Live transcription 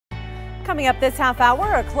Coming up this half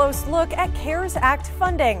hour, a close look at CARES Act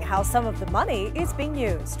funding, how some of the money is being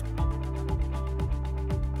used.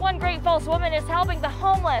 One Great Falls woman is helping the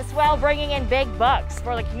homeless while bringing in big bucks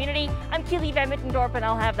for the community. I'm Keely Van Mittendorp, and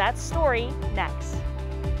I'll have that story next.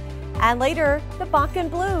 And later, the Bakken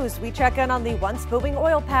Blues. We check in on the once booming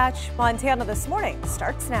oil patch. Montana This Morning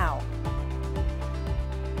starts now.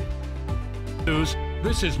 News.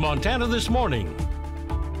 This is Montana This Morning.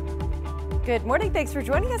 Good morning. Thanks for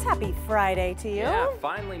joining us. Happy Friday to you. Yeah,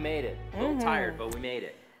 finally made it. A little tired, but we made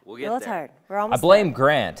it. We'll get there. A little tired. We're almost I blame there.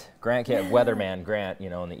 Grant. Weatherman Grant,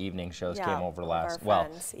 in the evening shows came over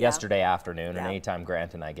yesterday afternoon, and anytime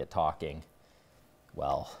Grant and I get talking,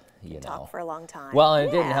 talk for a long time. Well, and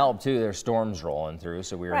it didn't help too. There's storms rolling through,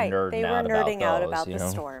 so we were nerding out about the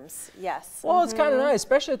storms. Yes. Well, it's kind of nice,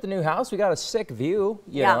 especially at the new house. We got a sick view,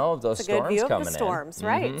 of those storms coming in. It's a good view of the storms,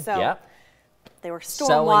 right? So they were storm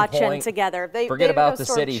Selling watching point. together. Forget about the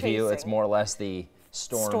city view. It's more or less the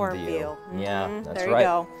storm view. Yeah, that's there right.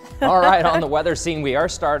 You go. All right, on the weather scene, we are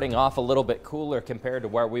starting off a little bit cooler compared to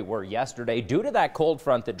where we were yesterday due to that cold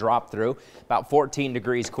front that dropped through. About 14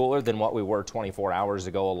 degrees cooler than what we were 24 hours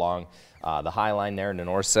ago along the High Line there in the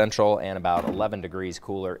north central, and about 11 degrees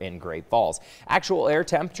cooler in Great Falls. Actual air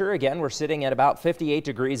temperature, again, we're sitting at about 58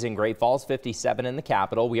 degrees in Great Falls, 57 in the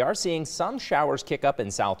capital. We are seeing some showers kick up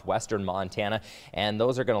in southwestern Montana, and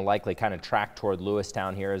those are going to likely kind of track toward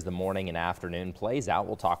Lewistown here as the morning and afternoon plays out.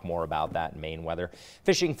 We'll talk more about that in Maine weather.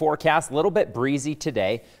 Fishing forecast, a little bit breezy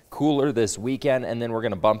today, cooler this weekend, and then we're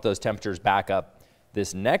going to bump those temperatures back up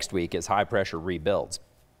this next week as high pressure rebuilds.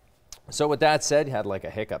 So with that said, you had like a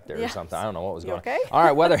hiccup there or something. I don't know what was going on. Okay? All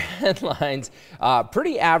right, weather headlines.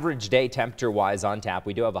 Pretty average day temperature-wise on tap.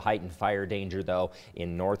 We do have a heightened fire danger, though,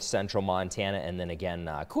 in north central Montana. And then again,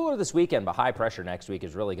 cooler this weekend, but high pressure next week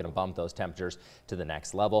is really going to bump those temperatures to the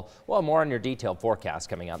next level. Well, more on your detailed forecast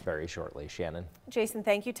coming up very shortly. Shannon. Jason,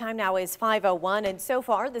 thank you. Time now is 5:01, and so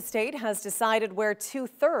far the state has decided where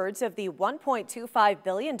 2/3 of the $1.25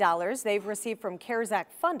 billion they've received from CARES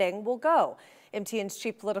Act funding will go. MTN's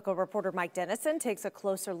chief political reporter Mike Dennison takes a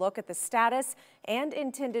closer look at the status and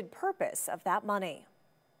intended purpose of that money.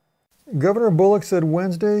 Governor Bullock said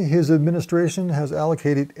Wednesday his administration has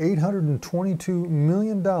allocated $822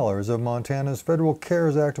 million of Montana's federal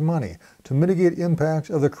CARES Act money to mitigate impacts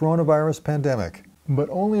of the coronavirus pandemic. But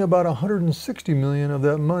only about $160 million of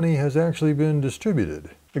that money has actually been distributed.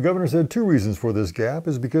 The governor said two reasons for this gap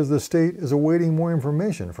is because the state is awaiting more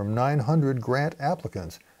information from 900 grant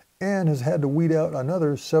applicants and has had to weed out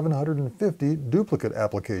another 750 duplicate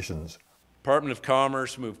applications. Department of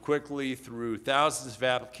Commerce moved quickly through thousands of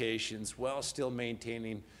applications while still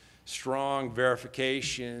maintaining strong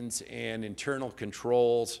verifications and internal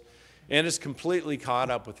controls, and is completely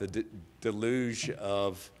caught up with the deluge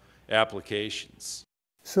of applications.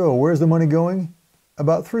 So where's the money going?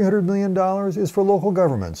 About $300 million is for local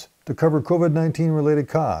governments to cover COVID-19 related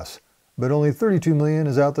costs, but only $32 million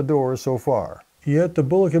is out the door so far. Yet the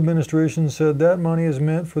Bullock administration said that money is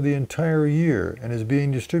meant for the entire year and is being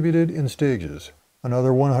distributed in stages. Another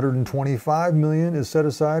 $125 million is set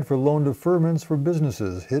aside for loan deferments for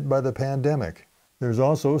businesses hit by the pandemic. There's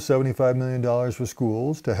also $75 million for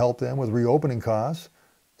schools to help them with reopening costs,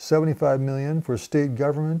 $75 million for state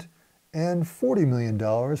government, and $40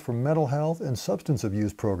 million for mental health and substance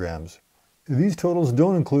abuse programs. These totals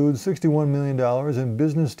don't include $61 million in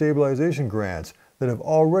business stabilization grants that have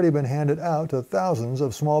already been handed out to thousands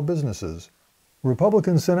of small businesses.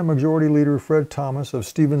 Republican Senate Majority Leader Fred Thomas of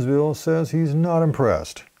Stevensville says he's not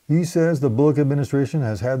impressed. He says the Bullock administration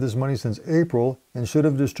has had this money since April and should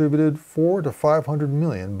have distributed $400 to $500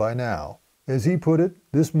 million by now. As he put it,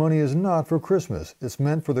 this money is not for Christmas. It's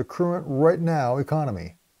meant for the current right now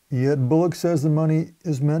economy. Yet Bullock says the money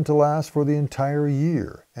is meant to last for the entire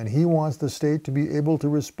year, and he wants the state to be able to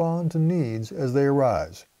respond to needs as they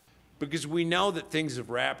arise. Because we know that things have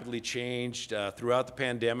rapidly changed throughout the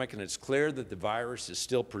pandemic, and it's clear that the virus is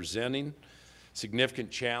still presenting significant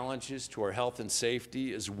challenges to our health and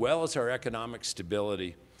safety, as well as our economic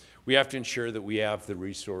stability. We have to ensure that we have the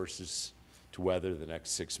resources to weather the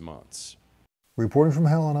next 6 months. Reporting from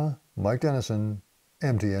Helena, Mike Dennison,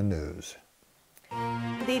 MTN News.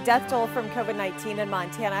 The death toll from COVID-19 in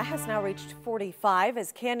Montana has now reached 45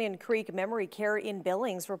 as Canyon Creek Memory Care in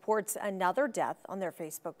Billings reports another death on their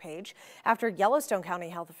Facebook page after Yellowstone County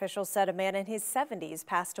health officials said a man in his 70s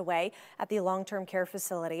passed away at the long-term care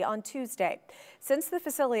facility on Tuesday. Since the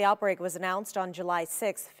facility outbreak was announced on July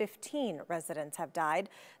 6, 15 residents have died.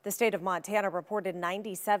 The state of Montana reported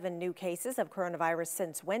 97 new cases of coronavirus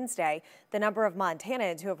since Wednesday. The number of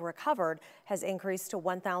Montanans who have recovered has increased to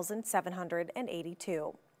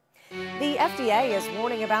 1,782. The FDA is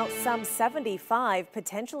warning about some 75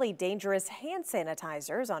 potentially dangerous hand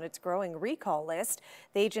sanitizers on its growing recall list.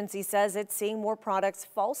 The agency says it's seeing more products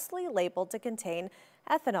falsely labeled to contain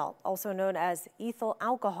ethanol, also known as ethyl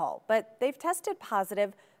alcohol, but they've tested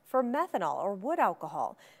positive for methanol or wood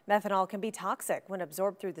alcohol. Methanol can be toxic when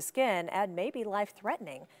absorbed through the skin and may be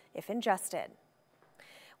life-threatening if ingested.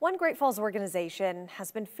 One Great Falls organization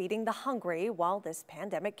has been feeding the hungry while this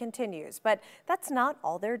pandemic continues, but that's not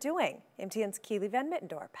all they're doing. MTN's Keely Van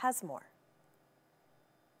Mittendorp has more.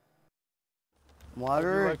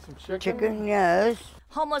 Water, like chicken, yes.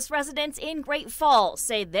 Homeless residents in Great Falls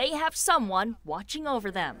say they have someone watching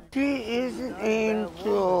over them. She is an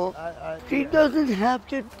angel. She doesn't have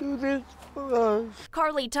to do this for us.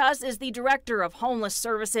 Carly Tuss is the director of homeless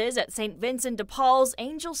services at St. Vincent de Paul's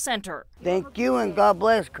Angel Center. Thank you and God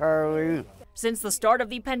bless, Carly. Since the start of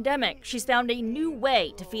the pandemic, she's found a new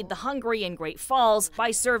way to feed the hungry in Great Falls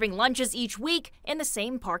by serving lunches each week in the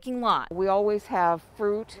same parking lot. We always have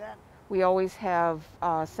fruit. We always have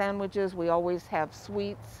sandwiches. We always have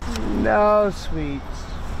sweets. No sweets.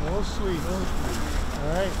 No sweets. No sweets. All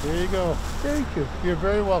right, there you go. Thank you. You're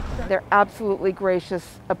very welcome. They're absolutely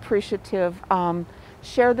gracious, appreciative,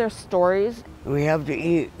 share their stories. We have to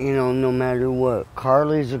eat, no matter what.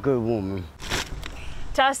 Carly's a good woman.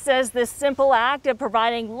 Tuss says this simple act of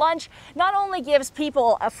providing lunch not only gives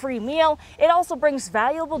people a free meal, it also brings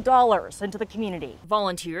valuable dollars into the community.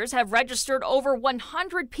 Volunteers have registered over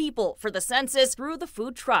 100 people for the census through the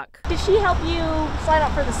food truck. Did she help you sign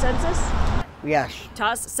up for the census? Yes.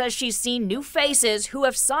 Tuss says she's seen new faces who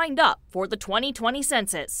have signed up for the 2020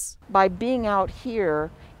 census. By being out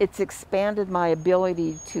here, it's expanded my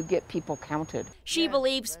ability to get people counted. She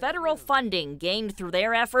believes federal funding gained through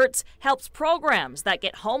their efforts helps programs that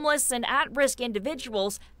get homeless and at-risk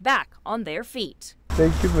individuals back on their feet.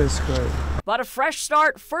 Thank you, Miss Carly. But a fresh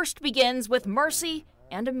start first begins with mercy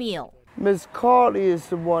and a meal. Miss Carly is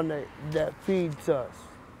the one that feeds us.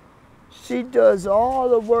 She does all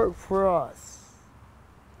the work for us.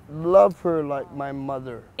 Love her like my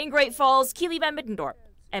mother. In Great Falls, Keely Van Mittendorp,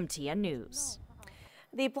 MTN News.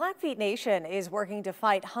 The Blackfeet Nation is working to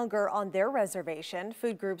fight hunger on their reservation.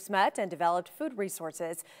 Food groups met and developed food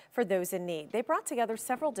resources for those in need. They brought together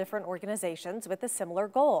several different organizations with a similar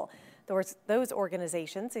goal. Those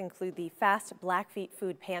organizations include the Fast Blackfeet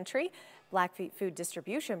Food Pantry, Blackfeet Food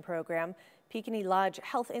Distribution Program, Peekany Lodge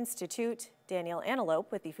Health Institute. Danielle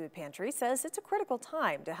Antelope with the Food Pantry says it's a critical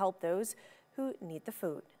time to help those who need the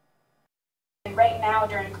food. Right now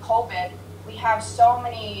during COVID, we have so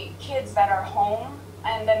many kids that are home,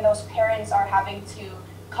 and then those parents are having to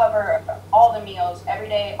cover all the meals every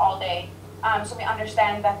day, all day. So we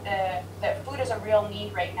understand that the food is a real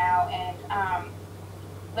need right now, and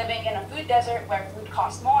living in a food desert where food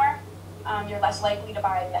costs more, you're less likely to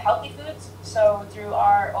buy the healthy foods. So through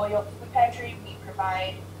our Oyo Food Pantry, we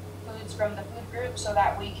provide foods from the food group so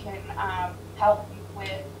that we can help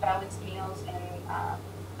with balanced meals in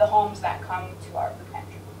the homes that come to our food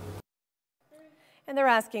pantry. And they're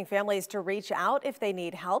asking families to reach out if they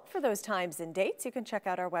need help for those times and dates. You can check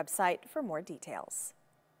out our website for more details.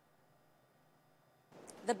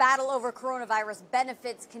 The battle over coronavirus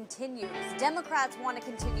benefits continues. Democrats want to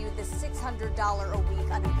continue the $600 a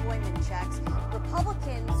week unemployment checks.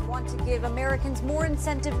 Republicans want to give Americans more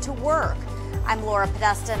incentive to work. I'm Laura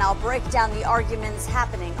Podesta, and I'll break down the arguments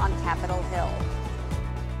happening on Capitol Hill.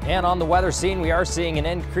 And on the weather scene, we are seeing an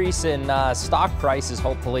increase in stock prices,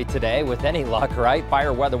 hopefully today, with any luck, right?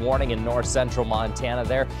 Fire weather warning in north central Montana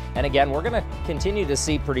there. And again, we're going to continue to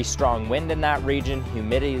see pretty strong wind in that region,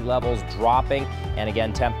 humidity levels dropping, and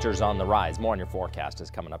again, temperatures on the rise. More on your forecast is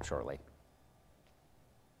coming up shortly.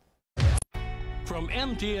 From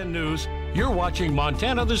MTN News, you're watching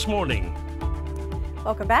Montana This Morning.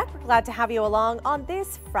 Welcome back. We're glad to have you along on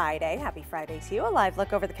this Friday. Happy Friday to you. A live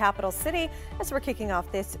look over the capital city as we're kicking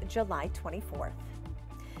off this July 24th.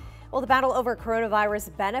 Well, the battle over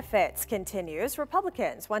coronavirus benefits continues.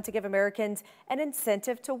 Republicans want to give Americans an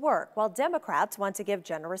incentive to work, while Democrats want to give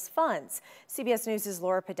generous funds. CBS News'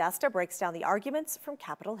 Laura Podesta breaks down the arguments from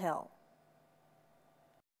Capitol Hill.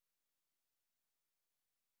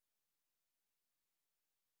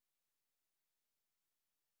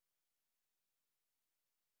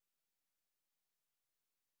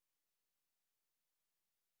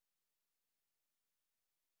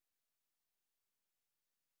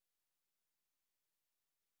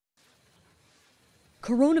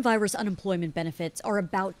 Coronavirus unemployment benefits are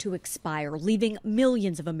about to expire, leaving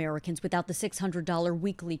millions of Americans without the $600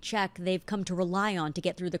 weekly check they've come to rely on to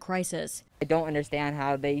get through the crisis. I don't understand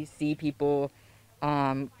how they see people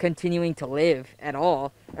continuing to live at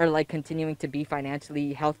all, or like continuing to be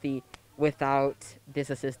financially healthy without this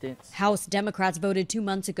assistance. House Democrats voted 2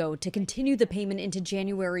 months ago to continue the payment into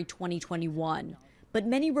January 2021. But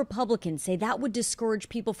many Republicans say that would discourage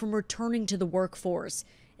people from returning to the workforce,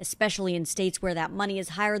 especially in states where that money is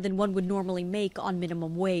higher than one would normally make on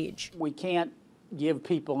minimum wage. We can't give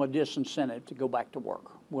people a disincentive to go back to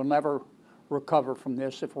work. We'll never recover from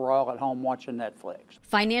this if we're all at home watching Netflix.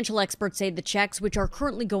 Financial experts say the checks, which are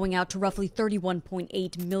currently going out to roughly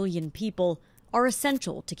 31.8 million people, are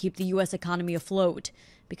essential to keep the U.S. economy afloat.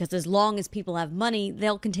 Because as long as people have money,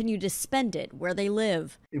 they'll continue to spend it where they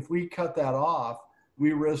live. If we cut that off,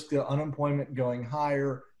 we risk the unemployment going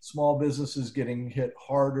higher, small businesses getting hit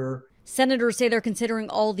harder. Senators say they're considering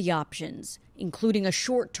all the options, including a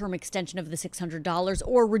short-term extension of the $600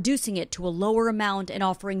 or reducing it to a lower amount and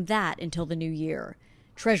offering that until the new year.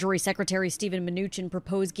 Treasury Secretary Steven Mnuchin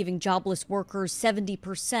proposed giving jobless workers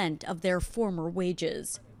 70% of their former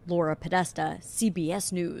wages. Laura Podesta,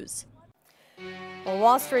 CBS News. Well,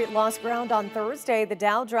 Wall Street lost ground on Thursday. The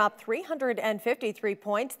Dow dropped 353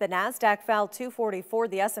 points. The Nasdaq fell 244.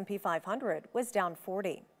 The S&P 500 was down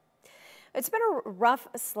 40. It's been a rough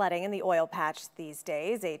sledding in the oil patch these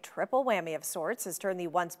days. A triple whammy of sorts has turned the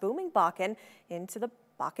once booming Bakken into the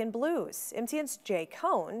Bakken Blues. MTN's Jay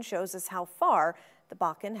Cohn shows us how far the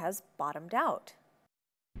Bakken has bottomed out.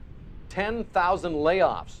 10,000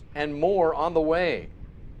 layoffs and more on the way.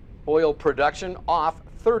 Oil production off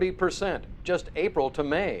 30%, just April to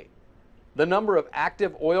May. The number of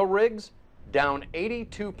active oil rigs down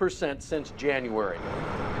 82% since January.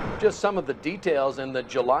 Just some of the details in the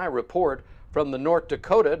July report from the North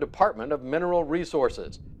Dakota Department of Mineral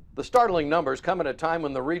Resources. The startling numbers come at a time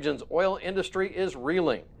when the region's oil industry is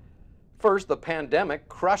reeling. First, the pandemic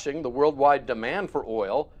crushing the worldwide demand for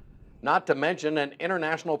oil, not to mention an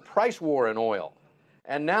international price war in oil.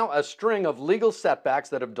 And now a string of legal setbacks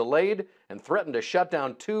that have delayed and threatened to shut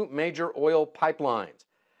down 2 major oil pipelines.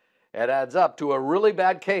 It adds up to a really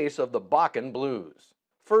bad case of the Bakken Blues.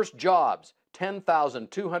 First, jobs.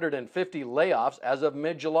 10,250 layoffs as of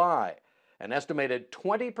mid-July, an estimated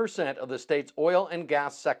 20% of the state's oil and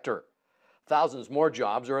gas sector. Thousands more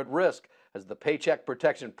jobs are at risk as the Paycheck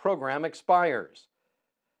Protection Program expires.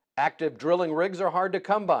 Active drilling rigs are hard to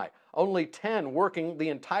come by, only 10 working the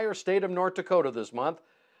entire state of North Dakota this month,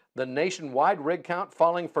 the nationwide rig count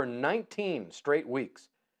falling for 19 straight weeks.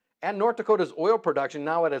 And North Dakota's oil production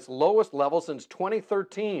now at its lowest level since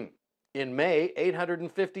 2013. In May,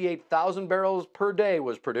 858,000 barrels per day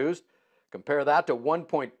was produced. Compare that to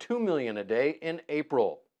 1.2 million a day in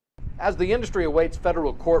April. As the industry awaits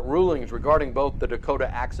federal court rulings regarding both the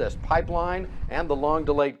Dakota Access Pipeline and the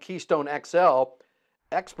long-delayed Keystone XL,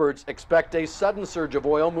 experts expect a sudden surge of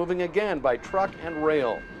oil moving again by truck and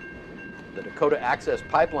rail. The Dakota Access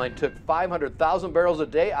Pipeline took 500,000 barrels a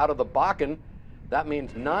day out of the Bakken. That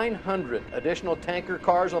means 900 additional tanker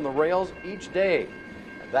cars on the rails each day.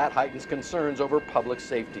 That heightens concerns over public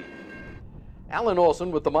safety. Alan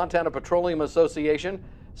Olson with the Montana Petroleum Association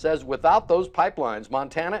says without those pipelines,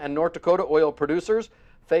 Montana and North Dakota oil producers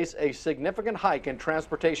face a significant hike in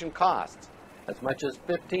transportation costs, as much as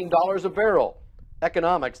 $15 a barrel,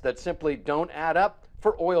 economics that simply don't add up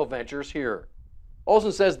for oil ventures here.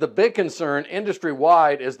 Olson says the big concern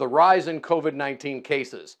industry-wide is the rise in COVID-19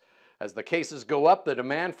 cases. As the cases go up, the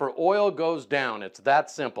demand for oil goes down. It's that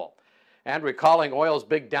simple. And recalling oil's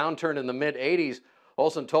big downturn in the mid-'80s,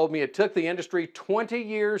 Olson told me it took the industry 20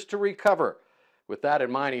 years to recover. With that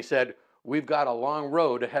in mind, he said, we've got a long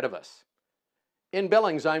road ahead of us. In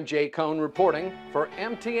Billings, I'm Jay Cohn reporting for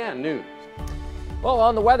MTN News. Well,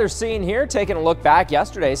 on the weather scene here, taking a look back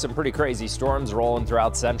yesterday, some pretty crazy storms rolling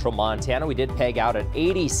throughout central Montana. We did peg out at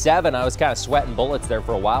 87. I was kind of sweating bullets there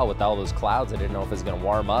for a while with all those clouds. I didn't know if it was going to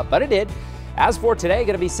warm up, but it did. As for today,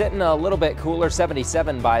 going to be sitting a little bit cooler,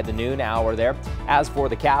 77 by the noon hour there. As for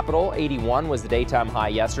the capital, 81 was the daytime high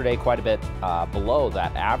yesterday, quite a bit below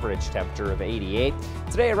that average temperature of 88.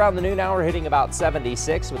 Today around the noon hour, hitting about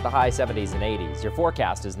 76 with the high 70s and 80s. Your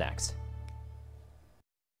forecast is next.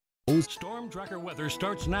 Storm Tracker weather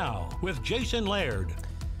starts now with Jason Laird.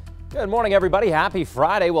 Good morning, everybody. Happy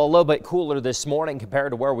Friday. Well, a little bit cooler this morning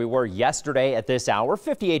compared to where we were yesterday at this hour.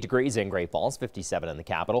 58 degrees in Great Falls, 57 in the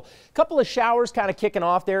capital. A couple of showers kind of kicking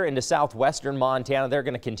off there into southwestern Montana. They're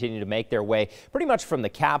going to continue to make their way pretty much from the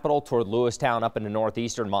capital toward Lewistown up into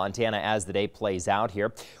northeastern Montana as the day plays out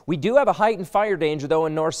here. We do have a heightened fire danger, though,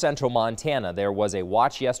 in north central Montana. There was a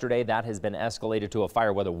watch yesterday that has been escalated to a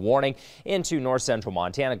fire weather warning into north central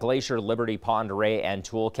Montana, Glacier, Liberty, Pend Oreille, and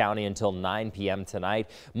Toole County until 9 p.m. tonight.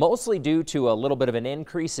 Most mostly due to a little bit of an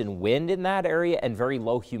increase in wind in that area and very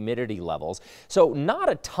low humidity levels. So not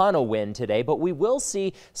a ton of wind today, but we will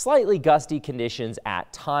see slightly gusty conditions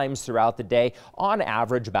at times throughout the day, on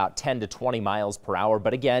average about 10 to 20 miles per hour.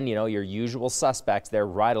 But again, you know, your usual suspects there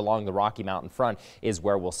right along the Rocky Mountain front is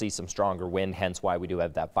where we'll see some stronger wind, hence why we do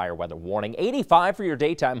have that fire weather warning. 85 for your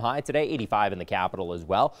daytime high today, 85 in the capital as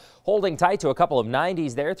well. Holding tight to a couple of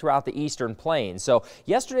 90s there throughout the eastern plains. So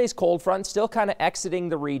yesterday's cold front still kind of exiting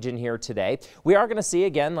the region here today. We are going to see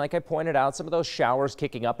again, like I pointed out, some of those showers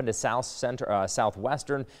kicking up into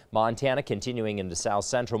southwestern Montana, continuing into south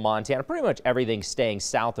central Montana. Pretty much everything staying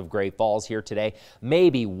south of Great Falls here today.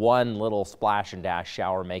 Maybe one little splash and dash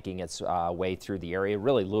shower making its way through the area.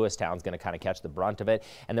 Really, Lewistown's going to kind of catch the brunt of it.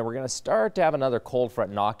 And then we're going to start to have another cold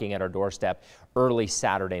front knocking at our doorstep early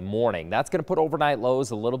Saturday morning. That's going to put overnight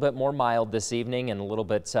lows a little bit more mild this evening and a little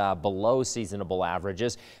bit below seasonable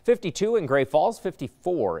averages. 52 in Great Falls,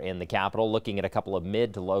 54 in the capital, looking at a couple of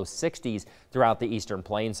mid to low 60s throughout the eastern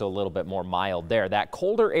plains, so a little bit more mild there. That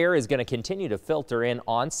colder air is going to continue to filter in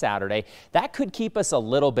on Saturday. That could keep us a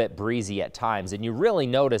little bit breezy at times, and you really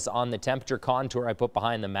notice on the temperature contour I put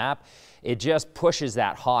behind the map, it just pushes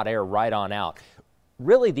that hot air right on out.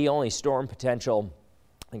 Really the only storm potential,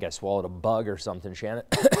 I think I swallowed a bug or something, Shannon.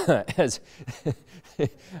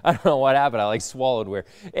 I don't know what happened. I like swallowed weird.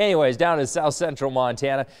 Anyways, down in south central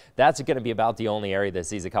Montana, that's going to be about the only area that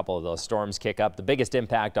sees a couple of those storms kick up. The biggest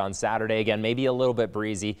impact on Saturday, again, maybe a little bit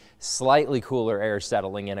breezy, slightly cooler air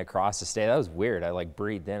settling in across the state. That was weird. I like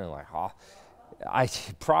breathed in and like, oh.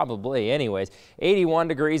 Anyways, 81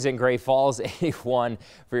 degrees in Great Falls, 81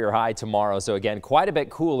 for your high tomorrow. So again, quite a bit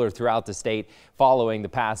cooler throughout the state following the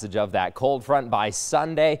passage of that cold front. By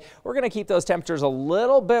Sunday, we're going to keep those temperatures a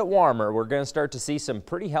little bit warmer. We're going to start to see some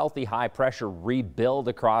pretty healthy high pressure rebuild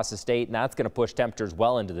across the state, and that's going to push temperatures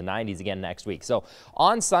well into the 90s again next week. So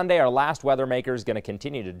on Sunday, our last weather maker is going to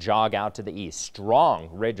continue to jog out to the east. Strong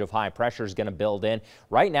ridge of high pressure is going to build in.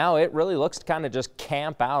 Right now, it really looks to kind of just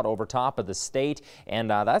camp out over top of the state. And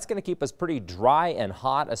that's going to keep us pretty dry and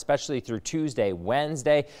hot, especially through Tuesday,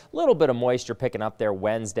 Wednesday. A little bit of moisture picking up there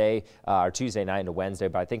Wednesday or Tuesday night into Wednesday,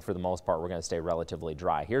 but I think for the most part we're going to stay relatively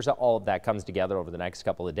dry. Here's how all of that comes together over the next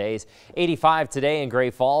couple of days. 85 today in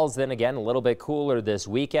Great Falls, then again a little bit cooler this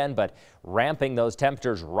weekend, but ramping those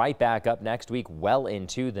temperatures right back up next week, well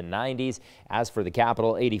into the 90s. As for the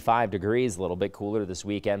capital, 85 degrees, a little bit cooler this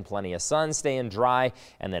weekend, plenty of sun, staying dry,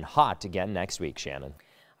 and then hot again next week, Shannon.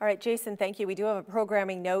 All right, Jason, thank you. We do have a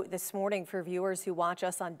programming note this morning for viewers who watch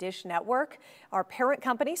us on Dish Network. Our parent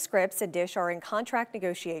company, Scripps, and Dish are in contract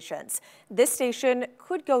negotiations. This station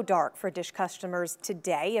could go dark for Dish customers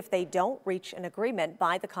today if they don't reach an agreement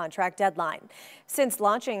by the contract deadline. Since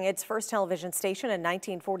launching its first television station in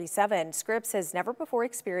 1947, Scripps has never before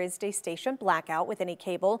experienced a station blackout with any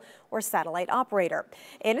cable or satellite operator.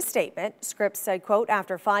 In a statement, Scripps said, quote,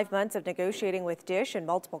 after 5 months of negotiating with Dish and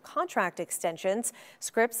multiple contract extensions,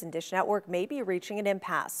 Scripps and Dish Network may be reaching an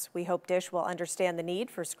impasse. We hope Dish will understand the need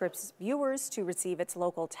for Scripps viewers to receive its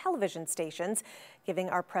local television stations, giving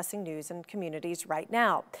our pressing news and communities right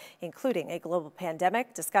now, including a global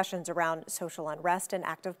pandemic, discussions around social unrest, and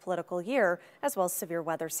active political year, as well as severe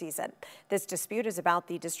weather season. This dispute is about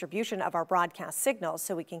the distribution of our broadcast signals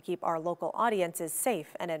so we can keep our local audiences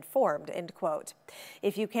safe and informed, end quote.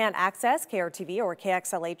 If you can't access KRTV or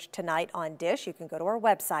KXLH tonight on Dish, you can go to our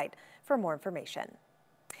website for more information.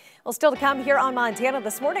 Well, still to come here on Montana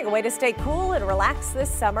This Morning, a way to stay cool and relax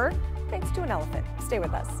this summer, thanks to an elephant. Stay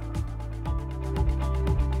with us.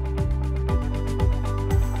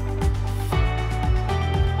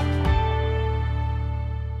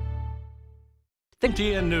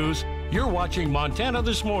 MTN News, you're watching Montana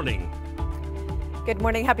This Morning. Good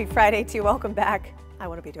morning. Happy Friday to you. Welcome back. I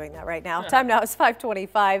want to be doing that right now. Time now is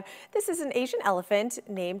 5:25. This is an Asian elephant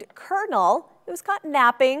named Colonel. It was caught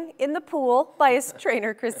napping in the pool by his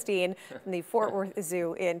trainer, Christine, from the Fort Worth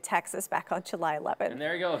Zoo in Texas back on July 11th. And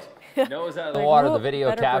there he goes. Nose out of the water. The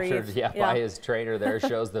video captured yeah. by his trainer there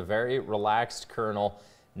shows the very relaxed Colonel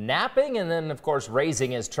napping and then, of course,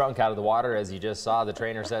 raising his trunk out of the water. As you just saw, the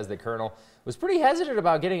trainer says that Colonel was pretty hesitant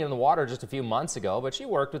about getting in the water just a few months ago, but she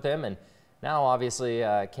worked with him and now, obviously,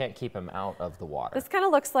 can't keep him out of the water. This kind of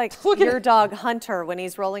looks like your dog Hunter when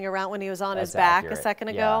he's rolling around when he was on his back a second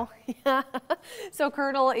ago. Yeah. So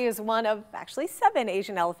Colonel is one of actually 7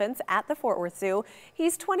 Asian elephants at the Fort Worth Zoo.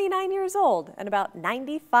 He's 29 years old and about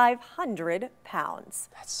 9,500 pounds.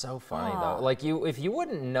 That's so funny, though. Like, if you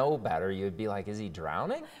wouldn't know better, you'd be like, is he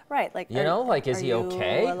drowning? Right. Like, you know, like, is he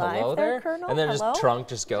okay? Hello there? Colonel? And then his trunk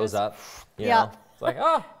just goes up. You yeah. know?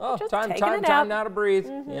 It's like, time now to breathe.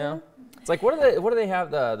 You know, it's like what do they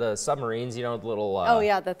have the submarines? You know, the little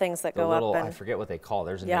the things that go up. And, I forget what they call.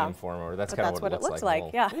 There's a name for them. Or that's kind of what it looks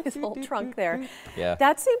like. Yeah, his little trunk there. Yeah.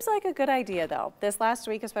 That seems like a good idea though. This last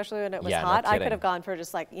week, especially when it was hot, no I could have gone for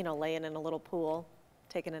just like laying in a little pool,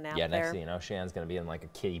 taking a nap there. Yeah, next thing you know, Shannon's gonna be in like a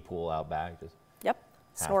kiddie pool out back. Just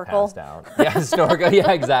snorkel. Passed out. Yeah, snorkel.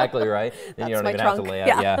 Yeah, exactly, right. Then you don't even have to lay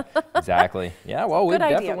out. Yeah, exactly. Yeah, well, we're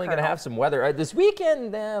definitely going to have some weather. This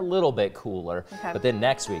weekend, a little bit cooler. But then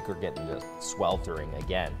next week, we're getting just sweltering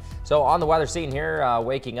again. So on the weather scene here,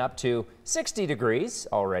 waking up to 60 degrees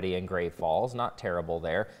already in Great Falls. Not terrible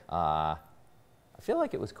there. I feel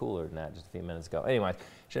like it was cooler than that just a few minutes ago. Anyway,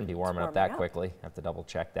 shouldn't be warming up that quickly. Have to double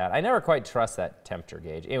check that. I never quite trust that temperature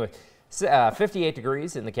gauge. Anyway. 58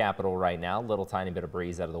 degrees in the capital right now. Little tiny bit of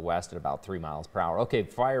breeze out of the west at about 3 miles per hour. Okay,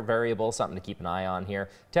 fire variable, something to keep an eye on here.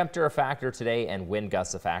 Temperature a factor today and wind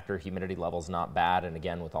gusts a factor. Humidity levels not bad. And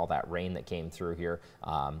again, with all that rain that came through here,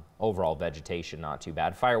 overall vegetation not too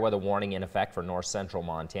bad. Fire weather warning in effect for north central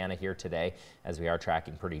Montana here today as we are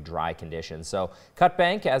tracking pretty dry conditions. So Cut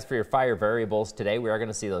Bank, as for your fire variables today, we are going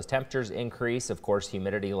to see those temperatures increase. Of course,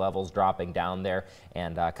 humidity levels dropping down there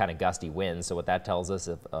and kind of gusty winds. So what that tells us,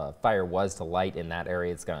 if fire was to light in that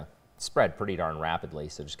area, it's going to spread pretty darn rapidly.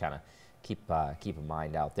 So just kind of keep in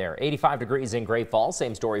mind out there. 85 degrees in Great Falls.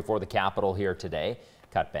 Same story for the capital here today.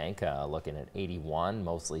 Cut Bank looking at 81,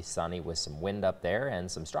 mostly sunny with some wind up there and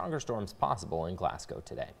some stronger storms possible in Glasgow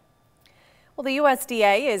today. Well, the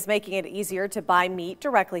USDA is making it easier to buy meat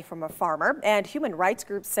directly from a farmer, and human rights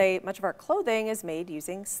groups say much of our clothing is made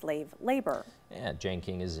using slave labor. And Jane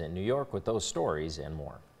King is in New York with those stories and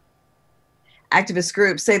more. Activist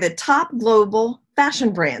groups say that top global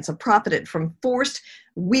fashion brands have profited from forced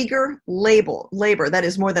Uyghur labor. That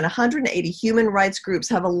is, more than 180 human rights groups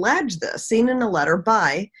have alleged this, seen in a letter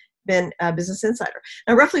by Business Insider.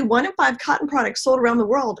 Now, roughly 1 in 5 cotton products sold around the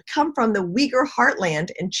world come from the Uyghur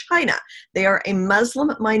heartland in China. They are a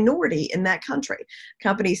Muslim minority in that country.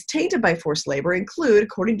 Companies tainted by forced labor include,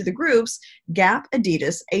 according to the groups, Gap,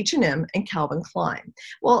 Adidas, H&M, and Calvin Klein.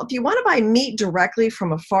 Well, if you want to buy meat directly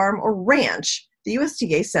from a farm or ranch, the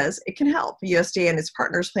USDA says it can help. USDA and its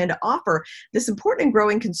partners plan to offer this important and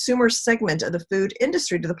growing consumer segment of the food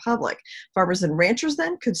industry to the public. Farmers and ranchers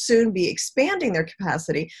then could soon be expanding their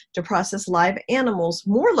capacity to process live animals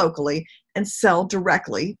more locally and sell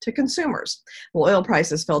directly to consumers. Well, oil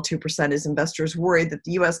prices fell 2% as investors worried that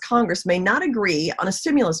the U.S. Congress may not agree on a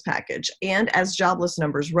stimulus package. And as jobless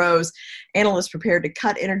numbers rose, analysts prepared to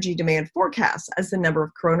cut energy demand forecasts as the number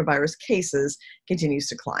of coronavirus cases continues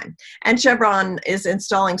to climb. And Chevron is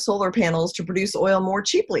installing solar panels to produce oil more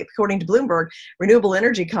cheaply. According to Bloomberg, renewable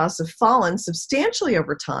energy costs have fallen substantially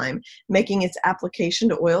over time, making its application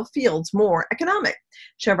to oil fields more economic.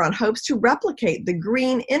 Chevron hopes to replicate the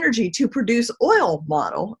green energy to produce oil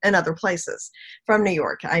model in other places. From New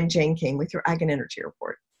York, I'm Jane King with your Ag and Energy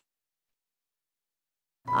Report.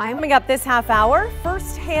 Coming up this half hour,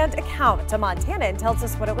 first-hand account. A Montanan tells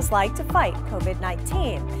us what it was like to fight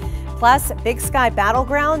COVID-19. Plus, Big Sky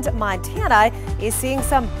Battleground, Montana is seeing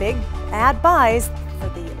some big ad buys for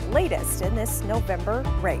the latest in this November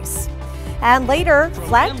race. And later,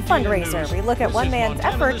 Flag Fundraiser. We look at one man's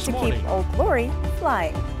effort to keep Old Glory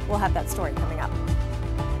flying. We'll have that story coming up.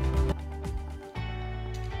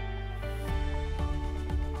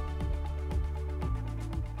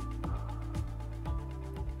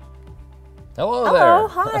 Hello there. Oh,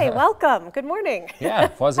 hi, welcome. Good morning. Yeah,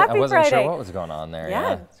 I wasn't Friday. sure what was going on there.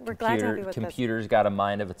 Yeah, we're glad to have you with us. Computer's got a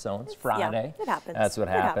mind of its own. It's Friday. Yeah, it happens. That's what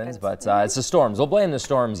happens. But it's the storms. We'll blame the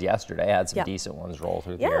storms yesterday. Had some decent ones roll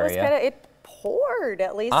through the area. It poured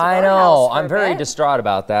at least. I know. I'm very distraught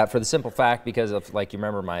about that for the simple fact because of, like, you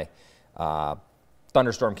remember my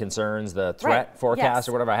thunderstorm concerns, the threat forecast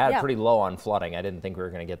or whatever. I had it pretty low on flooding. I didn't think we were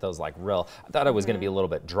going to get those like real. I thought it was going to be a little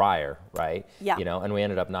bit drier, right? Yeah. You know, and we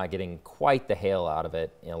ended up not getting quite the hail out of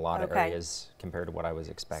it in a lot of areas compared to what I was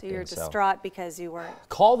expecting. So you're distraught because you weren't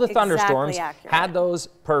called the thunderstorms, accurate. had those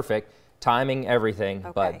perfect, timing, everything,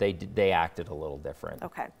 but they acted a little different.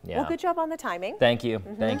 Okay. Yeah. Well, good job on the timing. Thank you.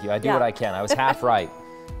 Thank you. I do what I can. I was half right.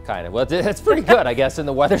 Kind of. Well, that's pretty good, I guess, in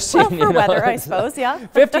the weather scene. Well, for weather, I suppose, yeah.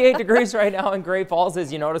 58 degrees right now in Great Falls.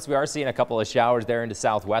 As you notice, we are seeing a couple of showers there into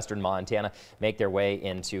southwestern Montana make their way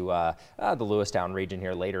into the Lewistown region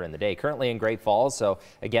here later in the day. Currently in Great Falls, so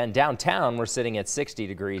again, downtown, we're sitting at 60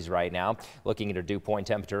 degrees right now, looking at a dew point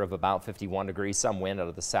temperature of about 51 degrees, some wind out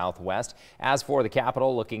of the southwest. As for the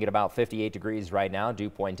capital, looking at about 58 degrees right now, dew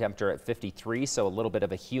point temperature at 53, so a little bit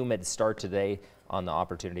of a humid start today on the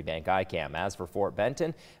Opportunity Bank iCam. As for Fort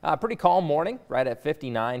Benton, pretty calm morning, right at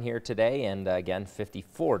 59 here today, and again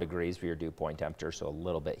 54 degrees for your dew point temperature, so a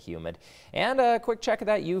little bit humid. And a quick check of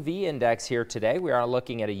that UV index here today. We are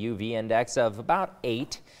looking at a UV index of about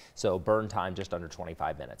 8. So burn time just under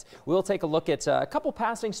 25 minutes. We'll take a look at a couple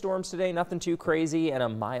passing storms today, nothing too crazy, and a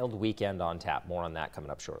mild weekend on tap. More on that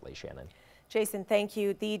coming up shortly. Shannon. Jason, thank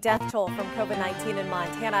you. The death toll from COVID-19 in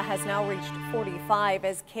Montana has now reached 45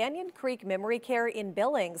 as Canyon Creek Memory Care in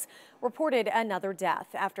Billings reported another death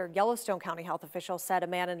after Yellowstone County health officials said a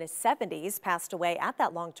man in his 70s passed away at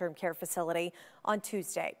that long-term care facility on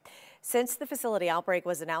Tuesday. Since the facility outbreak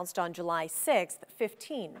was announced on July 6th,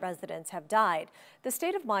 15 residents have died. The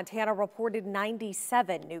state of Montana reported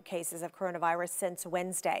 97 new cases of coronavirus since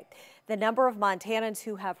Wednesday. The number of Montanans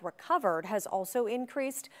who have recovered has also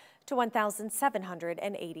increased to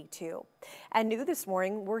 1,782. And new this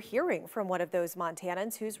morning, we're hearing from one of those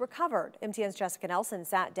Montanans who's recovered. MTN's Jessica Nelson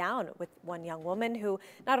sat down with one young woman who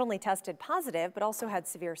not only tested positive, but also had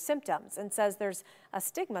severe symptoms and says there's a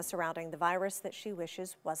stigma surrounding the virus that she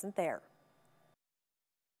wishes wasn't there.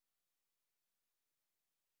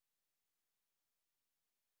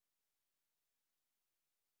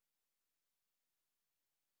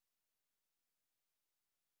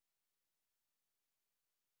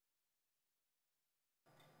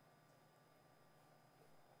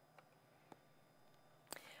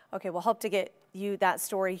 Okay, we'll hope to get you that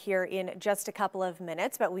story here in just a couple of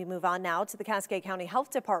minutes, but we move on now to the Cascade County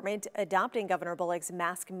Health Department adopting Governor Bullock's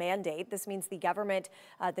mask mandate. This means the department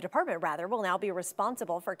will now be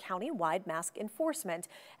responsible for county-wide mask enforcement,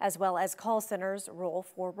 as well as call centers' role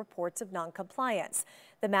for reports of noncompliance.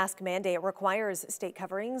 The mask mandate requires state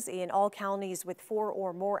coverings in all counties with 4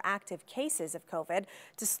 or more active cases of COVID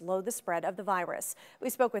to slow the spread of the virus. We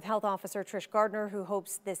spoke with Health Officer Trish Gardner, who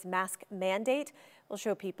hopes this mask mandate will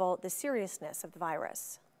show people the seriousness of the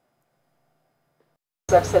virus.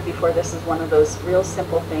 As I've said before, this is one of those real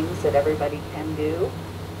simple things that everybody can do,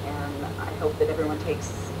 and I hope that everyone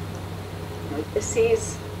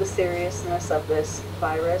sees the seriousness of this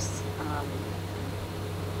virus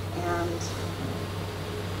and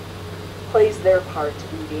plays their part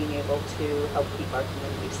in being able to help keep our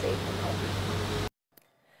community safe and healthy.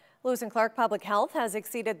 Lewis and Clark Public Health has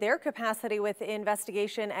exceeded their capacity with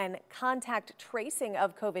investigation and contact tracing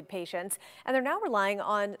of COVID patients, and they're now relying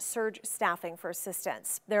on surge staffing for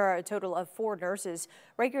assistance. There are a total of 4 nurses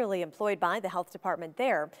regularly employed by the health department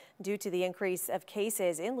there. Due to the increase of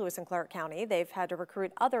cases in Lewis and Clark County, they've had to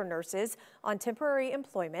recruit other nurses on temporary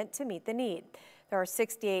employment to meet the need. There are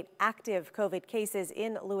 68 active COVID cases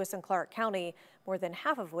in Lewis and Clark County, more than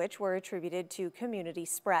half of which were attributed to community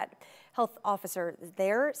spread. Health officers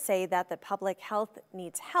there say that the public health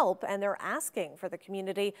needs help, and they're asking for the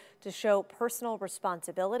community to show personal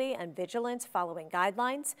responsibility and vigilance following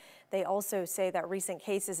guidelines. They also say that recent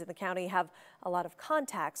cases in the county have a lot of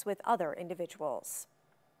contacts with other individuals.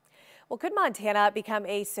 Well, could Montana become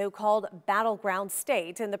a so-called battleground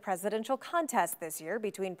state in the presidential contest this year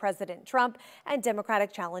between President Trump and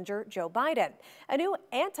Democratic challenger Joe Biden? A new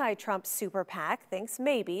anti-Trump super PAC thinks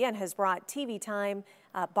maybe and has bought TV time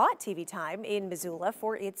in Missoula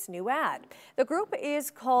for its new ad. The group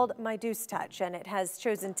is called My Deuce Touch, and it has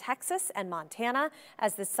chosen Texas and Montana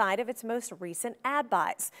as the site of its most recent ad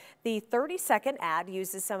buys. The 30-second ad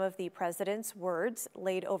uses some of the president's words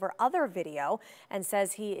laid over other video and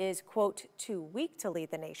says he is, quote, too weak to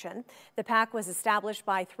lead the nation. The PAC was established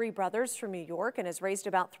by 3 brothers from New York and has raised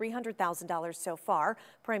about $300,000 so far,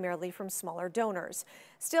 primarily from smaller donors.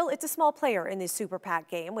 Still, it's a small player in the super PAC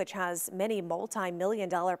game, which has many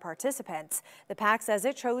multi-million-dollar participants. The PAC says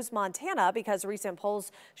it chose Montana because recent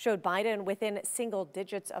polls showed Biden within single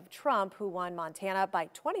digits of Trump, who won Montana by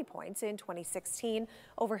 20 points in 2016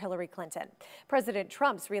 over Hillary Clinton. President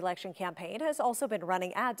Trump's re-election campaign has also been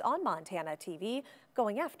running ads on Montana TV,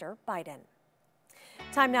 going after Biden.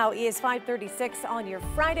 Time now is 5:36 on your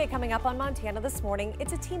Friday. Coming up on Montana This Morning,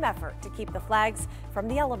 it's a team effort to keep the flags from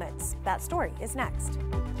the elements. That story is next.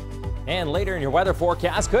 And later in your weather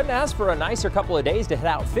forecast, couldn't ask for a nicer couple of days to head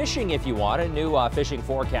out fishing if you want. A new fishing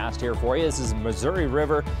forecast here for you. This is Missouri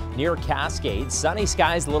River near Cascade. Sunny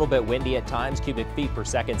skies, a little bit windy at times. Cubic feet per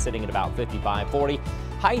second sitting at about 55, 40.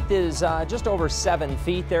 Height is just over 7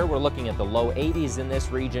 feet there. We're looking at the low 80s in this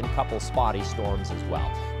region. Couple spotty storms as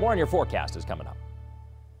well. More on your forecast is coming up.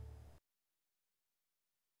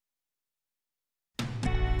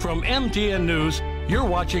 From MTN News, you're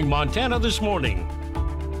watching Montana This Morning.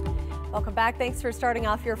 Welcome back. Thanks for starting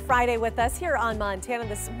off your Friday with us here on Montana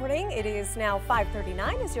This Morning. It is now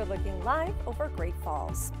 5:39 as you're looking live over Great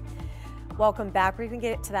Falls. Welcome back. We're going to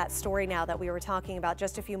get to that story now that we were talking about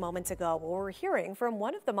just a few moments ago. We're hearing from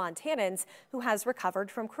one of the Montanans who has recovered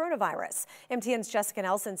from coronavirus. MTN's Jessica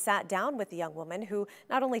Nelson sat down with the young woman who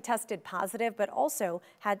not only tested positive, but also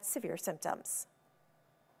had severe symptoms.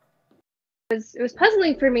 It was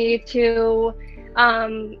puzzling for me to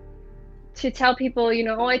tell people, you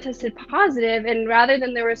know, oh, I tested positive, and rather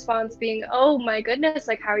than the response being, oh my goodness,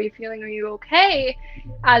 like, how are you feeling? Are you okay?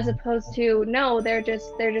 As opposed to, no, they're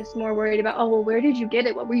just more worried about, oh, well, where did you get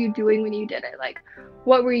it? What were you doing when you did it? Like,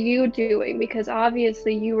 what were you doing? Because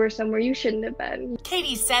obviously you were somewhere you shouldn't have been.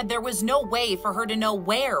 Katie said there was no way for her to know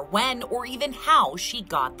where, when, or even how she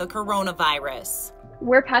got the coronavirus.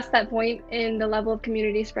 We're past that point in the level of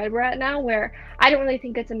community spread we're at now, where I don't really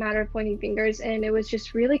think it's a matter of pointing fingers, and it was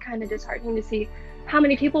just really kind of disheartening to see how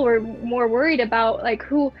many people were more worried about, like,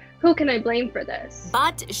 who can I blame for this?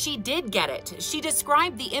 But she did get it. She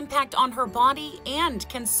described the impact on her body and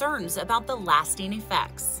concerns about the lasting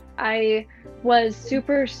effects. I was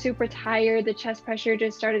super tired. The chest pressure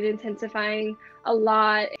just started intensifying a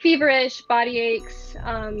lot. Feverish, body aches,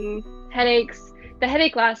 headaches. The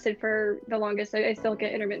headache lasted for the longest. I still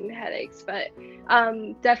get intermittent headaches, but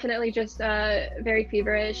definitely just very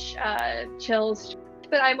feverish, chills.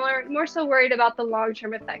 But I'm more so worried about the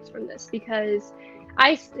long-term effects from this, because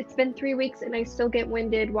it's been 3 weeks and I still get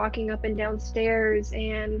winded walking up and down stairs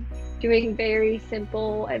and doing very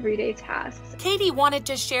simple everyday tasks. Katie wanted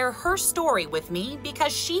to share her story with me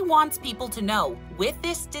because she wants people to know with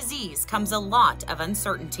this disease comes a lot of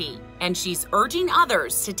uncertainty, and she's urging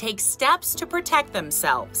others to take steps to protect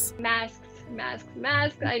themselves. Masks.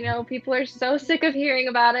 I know people are so sick of hearing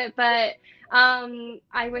about it, but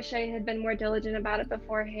I wish I had been more diligent about it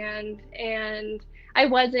beforehand, and I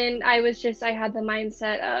wasn't. I had the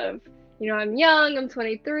mindset of, you know, I'm young, I'm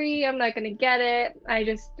 23, I'm not going to get it. I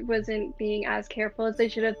just wasn't being as careful as I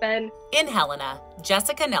should have been. In Helena,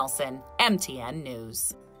 Jessica Nelson, MTN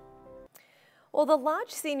News. Well, the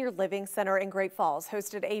Lodge Senior Living Center in Great Falls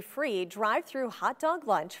hosted a free drive-through hot dog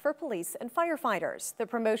lunch for police and firefighters. The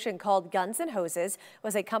promotion, called Guns and Hoses,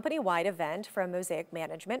 was a company-wide event from Mosaic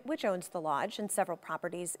Management, which owns the lodge and several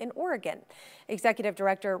properties in Oregon. Executive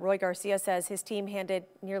Director Roy Garcia says his team handed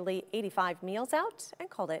nearly 85 meals out and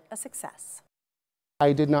called it a success.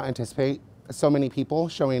 I did not anticipate so many people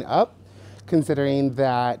showing up, considering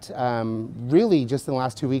that really just in the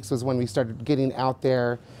last 2 weeks was when we started getting out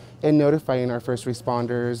there and notifying our first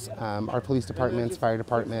responders, our police departments, fire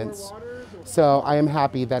departments. So I am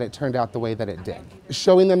happy that it turned out the way that it did.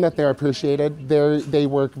 Showing them that they're appreciated. They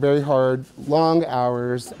work very hard, long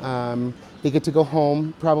hours. They get to go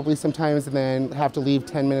home probably sometimes and then have to leave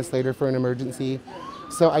 10 minutes later for an emergency.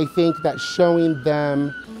 So I think that showing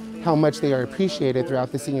them how much they are appreciated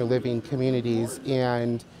throughout the senior living communities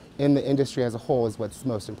and in the industry as a whole is what's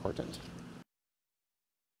most important.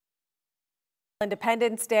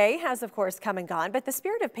 Independence Day has, of course, come and gone, but the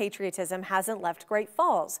spirit of patriotism hasn't left Great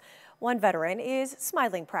Falls. One veteran is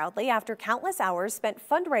smiling proudly after countless hours spent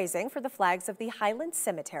fundraising for the flags of the Highland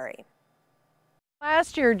Cemetery.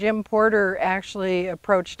 Last year, Jim Porter actually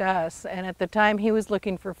approached us, and at the time he was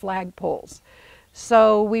looking for flagpoles.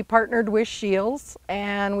 So we partnered with Shields,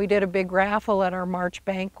 and we did a big raffle at our March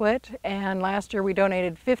banquet, and last year we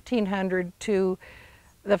donated 1,500 to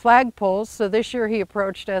the flagpoles. So this year he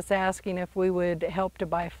approached us asking if we would help to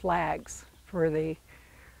buy flags for the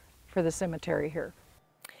cemetery here.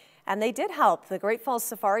 And they did help. The Great Falls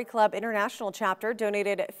Safari Club International chapter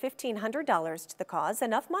donated $1,500 to the cause,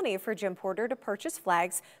 enough money for Jim Porter to purchase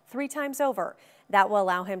flags 3 times over. That will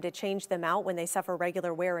allow him to change them out when they suffer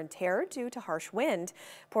regular wear and tear due to harsh wind.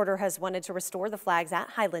 Porter has wanted to restore the flags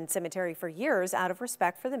at Highland Cemetery for years out of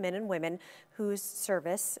respect for the men and women whose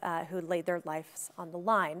service, who laid their lives on the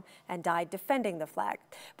line and died defending the flag.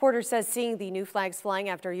 Porter says seeing the new flags flying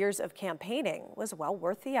after years of campaigning was well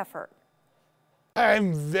worth the effort.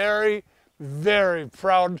 I'm very, very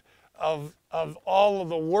proud of all of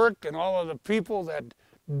the work and all of the people that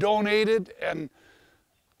donated, and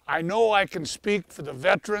I know I can speak for the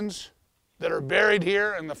veterans that are buried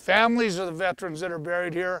here and the families of the veterans that are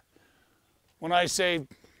buried here when I say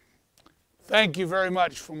thank you very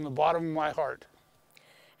much from the bottom of my heart.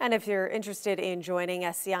 And if you're interested in joining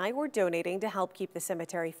SCI or donating to help keep the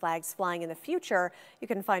cemetery flags flying in the future, you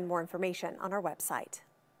can find more information on our website.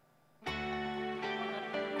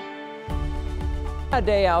 A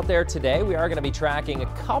day out there today. We are going to be tracking a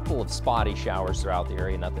couple of spotty showers throughout the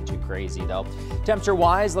area. Nothing too crazy though. Temperature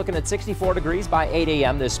wise, looking at 64 degrees by 8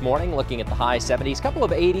 a.m. this morning. Looking at the high 70s, couple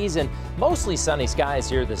of 80s, and mostly sunny skies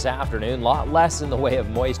here this afternoon. A lot less in the way of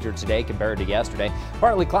moisture today compared to yesterday.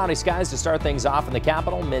 Partly cloudy skies to start things off in the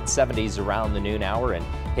capital. Mid 70s around the noon hour and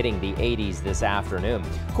hitting the 80s this afternoon.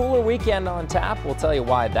 Cooler weekend on tap. We'll tell you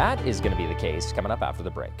why that is going to be the case coming up after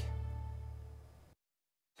the break.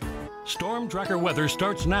 Storm Tracker weather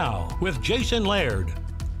starts now with Jason Laird.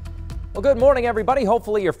 Well, good morning, everybody.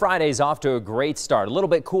 Hopefully your Friday's off to a great start. A little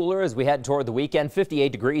bit cooler as we head toward the weekend.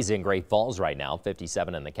 58 degrees in Great Falls right now,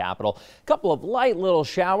 57 in the capital. A couple of light little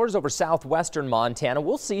showers over southwestern Montana.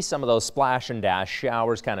 We'll see some of those splash and dash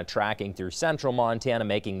showers kind of tracking through central Montana,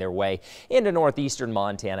 making their way into northeastern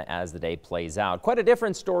Montana as the day plays out. Quite a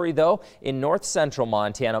different story, though, in north central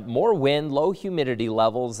Montana. More wind, low humidity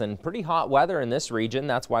levels, and pretty hot weather in this region.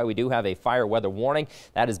 That's why we do have a fire weather warning.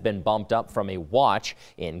 That has been bumped up from a watch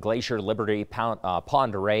in Glacier, Liberty, Pend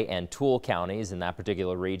Oreille, and Toole counties in that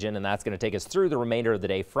particular region, and that's going to take us through the remainder of the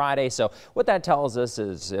day Friday. So what that tells us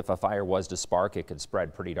is if a fire was to spark, it could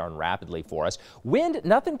spread pretty darn rapidly for us. Wind,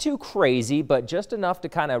 nothing too crazy, but just enough to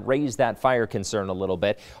kind of raise that fire concern a little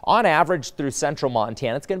bit. On average through central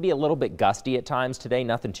Montana, it's going to be a little bit gusty at times today,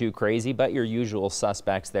 nothing too crazy, but your usual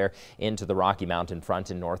suspects there into the Rocky Mountain front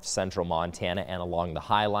in north central Montana and along the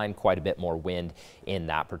High Line. Quite a bit more wind in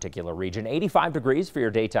that particular region. 85 degrees for your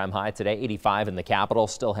daytime high today, 85 in the capital,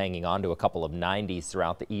 still hanging on to a couple of 90s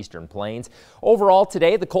throughout the eastern plains. Overall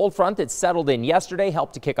today, the cold front that settled in yesterday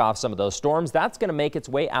helped to kick off some of those storms. That's going to make its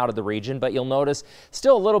way out of the region, but you'll notice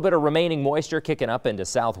still a little bit of remaining moisture kicking up into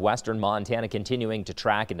southwestern Montana, continuing to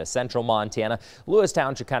track into central Montana.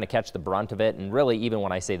 Lewistown should kind of catch the brunt of it, and really, even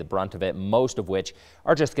when I say the brunt of it, most of which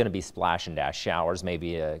are just going to be splash and dash showers,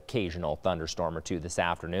 maybe an occasional thunderstorm or two this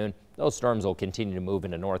afternoon. Those storms will continue to move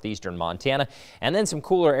into northeastern Montana, and then some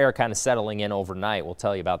cooler air kind of settling in overnight. We'll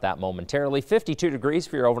tell you about that momentarily. 52 degrees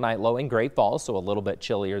for your overnight low in Great Falls, so a little bit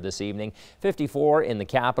chillier this evening. 54 in the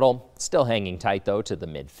capital, still hanging tight though to the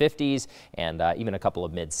mid 50s, and even a couple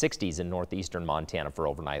of mid 60s in northeastern Montana for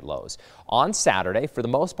overnight lows. On Saturday, for the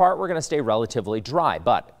most part, we're going to stay relatively dry,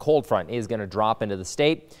 but cold front is going to drop into the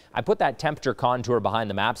state. I put that temperature contour behind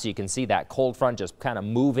the map so you can see that cold front just kind of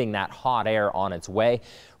moving that hot air on its way.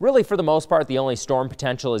 Really, for the most part, the only storm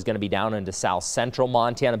potential is going to be down into south central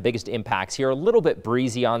Montana. Biggest impacts here, a little bit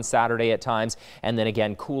breezy on Saturday at times, and then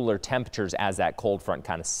again cooler temperatures as that cold front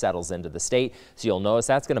kind of settles into the state. So you'll notice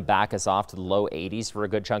that's going to back us off to the low 80s for a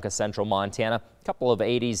good chunk of central Montana. A couple of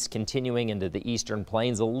 80s continuing into the eastern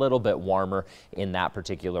plains, a little bit warmer in that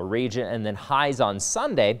particular region, and then highs on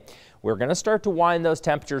Sunday. We're going to start to wind those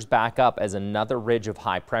temperatures back up as another ridge of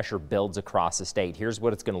high pressure builds across the state. Here's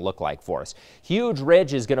what it's going to look like for us. Huge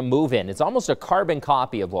ridge is going to move in. It's almost a carbon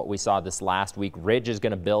copy of what we saw this last week. Ridge is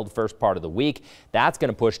going to build first part of the week. That's going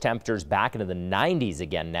to push temperatures back into the 90s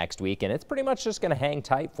again next week, and it's pretty much just going to hang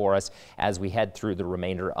tight for us as we head through the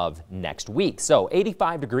remainder of next week. So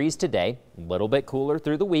 85 degrees today, a little bit cooler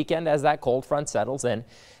through the weekend as that cold front settles in.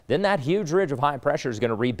 Then that huge ridge of high pressure is going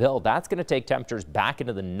to rebuild. That's going to take temperatures back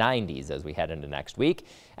into the 90s as we head into next week.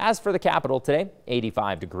 As for the capital today,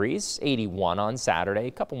 85 degrees, 81 on Saturday.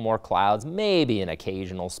 A couple more clouds, maybe an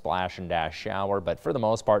occasional splash and dash shower, but for the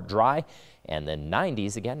most part dry. And then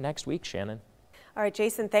 90s again next week, Shannon. All right,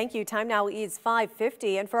 Jason, thank you. Time now is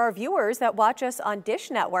 5:50. And for our viewers that watch us on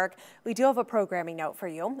Dish Network, we do have a programming note for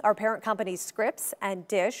you. Our parent companies Scripps and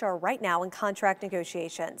Dish are right now in contract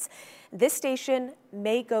negotiations. This station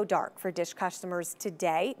may go dark for Dish customers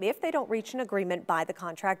today if they don't reach an agreement by the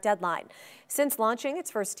contract deadline. Since launching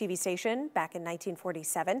its first TV station back in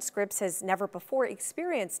 1947, Scripps has never before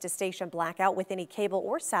experienced a station blackout with any cable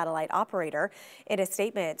or satellite operator. In a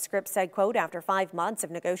statement, Scripps said, quote, after 5 months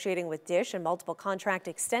of negotiating with Dish and multiple contract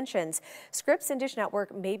extensions, Scripps and Dish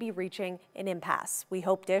Network may be reaching an impasse. We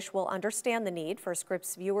hope Dish will understand the need for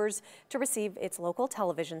Scripps viewers to receive its local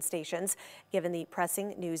television stations, given the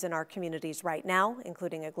pressing news in our communities right now,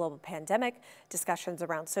 including a global pandemic, discussions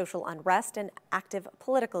around social unrest, an active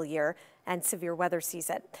political year, and severe weather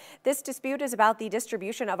season. This dispute is about the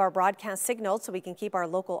distribution of our broadcast signal so we can keep our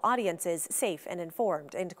local audiences safe and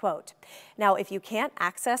informed, end quote. Now, if you can't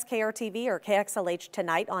access KRTV or KXLH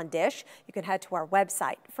tonight on Dish, you can head to our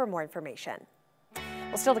website for more information.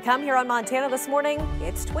 Well, still to come here on Montana This Morning,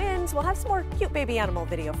 it's twins. We'll have some more cute baby animal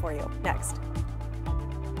video for you next.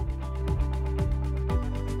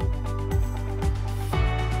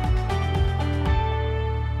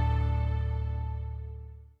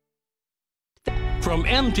 From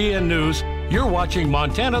MTN News, you're watching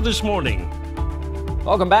Montana This Morning.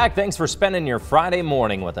 Welcome back. Thanks for spending your Friday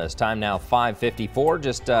morning with us. Time now 5:54,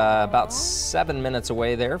 just about 7 minutes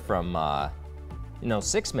away there from,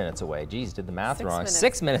 6 minutes away. Geez, did the math wrong.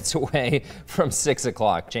 6 minutes away from 6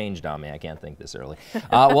 o'clock. Changed on me. I can't think this early.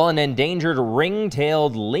 Well, an endangered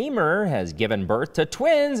ring-tailed lemur has given birth to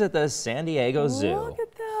twins at the San Diego Zoo. Look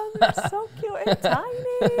at them. They're so cute and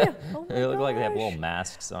tiny. Oh they look like they have little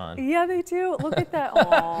masks on. Yeah, they do. Look at that.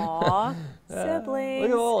 Aww. Siblings. Look at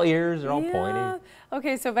the little ears. They're all pointy.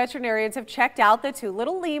 Okay, so veterinarians have checked out the 2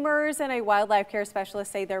 little lemurs, and a wildlife care specialist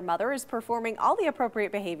say their mother is performing all the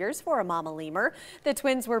appropriate behaviors for a mama lemur. The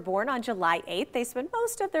twins were born on July 8th. They spend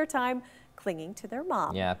most of their time clinging to their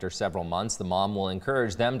mom. Yeah, after several months, the mom will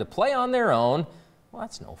encourage them to play on their own. Well,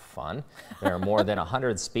 that's no fun. There are more than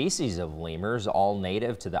 100 species of lemurs, all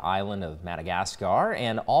native to the island of Madagascar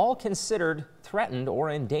and all considered threatened or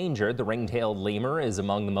endangered. The ring-tailed lemur is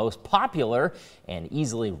among the most popular and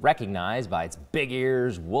easily recognized by its big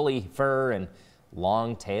ears, woolly fur, and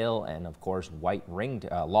long tail, and of course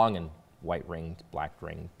long and white-ringed,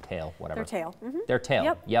 black-ringed tail, whatever. Their tail. Their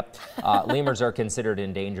tail, Yep. Lemurs are considered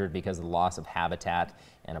endangered because of the loss of habitat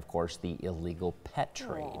and, of course, the illegal pet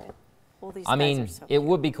trade. Well, these I mean, guys are so it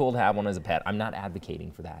would be cool to have one as a pet. I'm not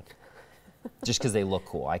advocating for that. Just because they look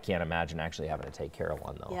cool. I can't imagine actually having to take care of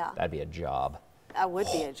one, though. Yeah. That'd be a job. That would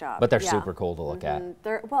be a job. But they're yeah. super cool to look at.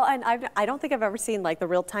 Well, and I don't think I've ever seen like the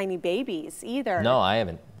real tiny babies either. No, I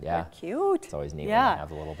haven't. Yeah. They're cute. It's always neat yeah. when they have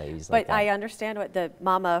the little babies like But that. I understand what the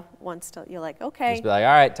mama wants to, you're like, okay. Just be like, all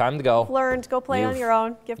right, time to go. Learned, go play on your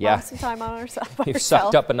own. Give mom some time on herself. You've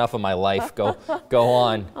sucked up enough of my life. Go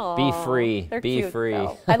on. Be free. They're Be cute, free.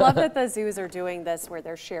 though. I love that the zoos are doing this where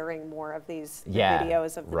they're sharing more of these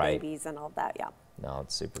videos of the babies and all that. Yeah. No,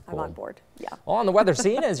 it's super cool. I'm on board. Yeah. Well, on the weather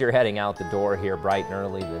scene as you're heading out the door here bright and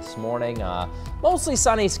early this morning, mostly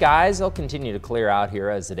sunny skies. They'll continue to clear out here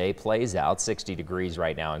as the day plays out. 60 degrees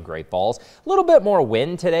right now in Great Falls. A little bit more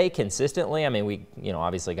wind today consistently. I mean, we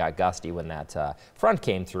obviously got gusty when that front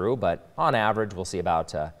came through, but on average we'll see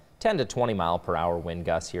about 10 to 20 mile per hour wind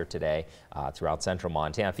gusts here today throughout central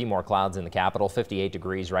Montana. A few more clouds in the capital, 58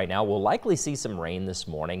 degrees right now. We'll likely see some rain this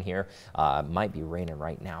morning here. Might be raining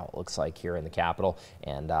right now, it looks like, here in the capital.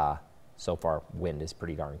 And so far, wind is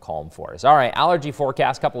pretty darn calm for us. All right, allergy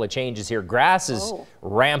forecast, couple of changes here. Grass is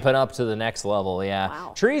ramping up to the next level, yeah.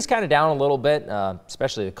 Wow. Trees kind of down a little bit,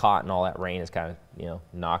 especially the cotton, all that rain has kind of,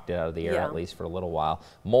 knocked it out of the air at least for a little while.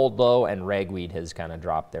 Mold low and ragweed has kind of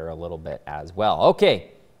dropped there a little bit as well.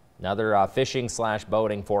 Okay. Another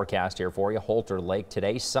fishing/boating forecast here for you. Holter Lake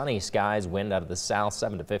today, sunny skies, wind out of the south,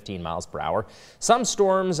 7 to 15 miles per hour. Some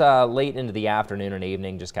storms late into the afternoon and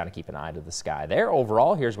evening. Just kind of keep an eye to the sky there.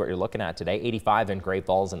 Overall, here's what you're looking at today. 85 in Great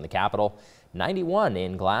Falls in the capital, 91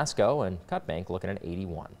 in Glasgow, and Cutbank looking at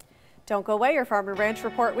 81. Don't go away. Your Farm and Ranch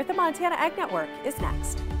Report with the Montana Ag Network is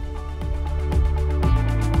next.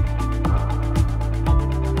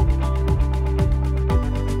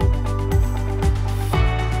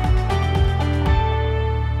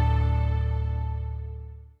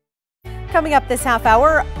 Coming up this half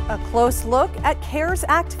hour, a close look at CARES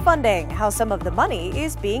Act funding, how some of the money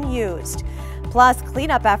is being used. Plus,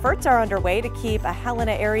 cleanup efforts are underway to keep a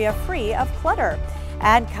Helena area free of clutter.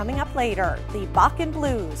 And coming up later, the Bakken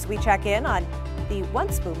Blues. We check in on the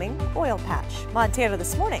once booming oil patch. Montana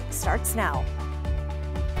This Morning starts now.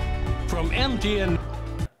 From MTN,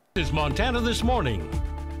 this is Montana This Morning.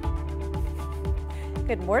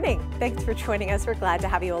 Good morning. Thanks for joining us. We're glad to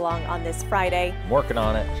have you along on this Friday. I'm working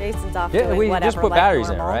on it. Jason's off doing we whatever just put like batteries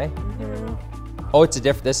normal. in it, right? Oh,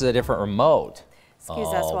 this is a different remote. Excuse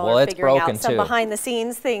us while well, we're it's figuring broken out some too.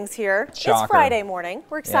 behind-the-scenes things here. Shocker. It's Friday morning.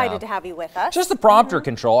 We're excited Yeah. to have you with us. Just the prompter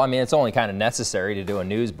control. I mean, it's only kind of necessary to do a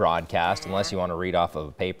news broadcast unless you want to read off of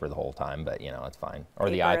a paper the whole time, but it's fine. Or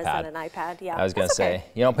the Paper iPad. isn't an iPad, yeah. I was going to That's say,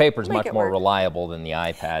 okay. paper's Make much it more work. reliable than the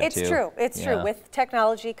iPad It's too. true. It's true. Yeah. With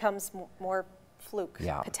technology comes more fluke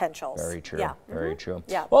potentials. Very true. Yeah. Very true.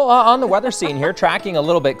 Yeah. Well, on the weather scene here, tracking a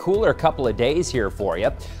little bit cooler couple of days here for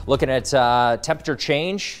you. Looking at temperature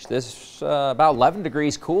change, this about 11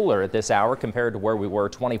 degrees cooler at this hour compared to where we were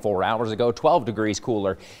 24 hours ago. 12 degrees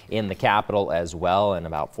cooler in the capital as well, and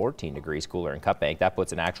about 14 degrees cooler in Cutbank. That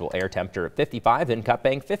puts an actual air temperature at 55 in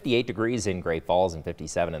Cutbank, 58 degrees in Great Falls, and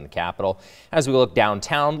 57 in the capital. As we look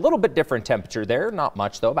downtown, a little bit different temperature there. Not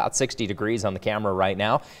much though, about 60 degrees on the camera right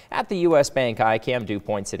now at the U.S. Bank Eye Skycam. Dew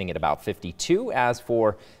point sitting at about 52. As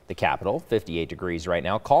for the capital, 58 degrees right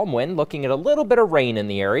now. Calm wind, looking at a little bit of rain in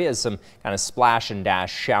the area as some kind of splash and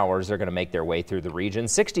dash showers are going to make their way through the region.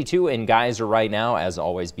 62 in Geyser right now. As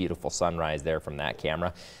always, beautiful sunrise there from that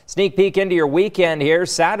camera. Sneak peek into your weekend here.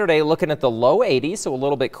 Saturday looking at the low 80s, so a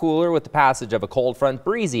little bit cooler with the passage of a cold front,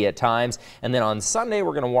 breezy at times. And then on Sunday,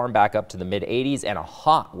 we're going to warm back up to the mid 80s and a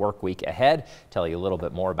hot work week ahead. Tell you a little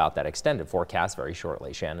bit more about that extended forecast very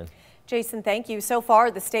shortly. Shannon. Jason, thank you. So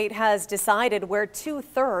far, the state has decided where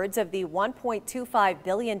 2/3 of the $1.25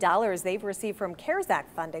 billion they've received from CARES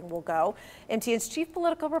Act funding will go. MTN's chief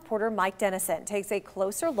political reporter Mike Dennison takes a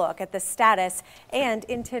closer look at the status and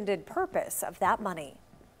intended purpose of that money.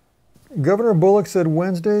 Governor Bullock said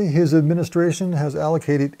Wednesday his administration has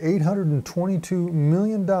allocated $822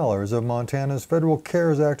 million of Montana's federal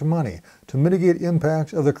CARES Act money to mitigate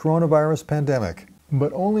impacts of the coronavirus pandemic.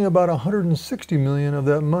 But only about $160 million of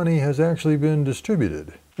that money has actually been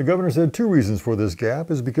distributed. The governor said two reasons for this gap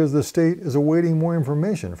is because the state is awaiting more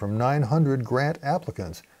information from 900 grant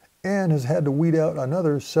applicants and has had to weed out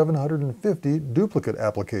another 750 duplicate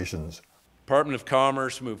applications. Department of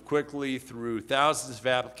Commerce moved quickly through thousands of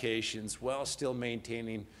applications while still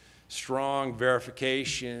maintaining strong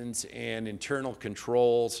verifications and internal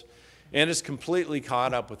controls, and is completely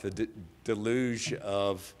caught up with the deluge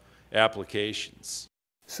of applications.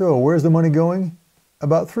 So where's the money going?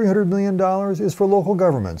 About $300 million is for local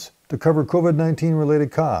governments to cover COVID-19 related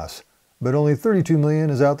costs, but only $32 million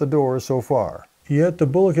is out the door so far. Yet the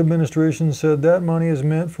Bullock administration said that money is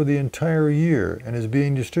meant for the entire year and is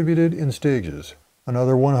being distributed in stages.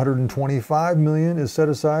 Another $125 million is set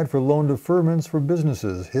aside for loan deferments for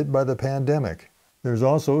businesses hit by the pandemic. There's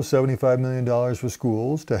also $75 million for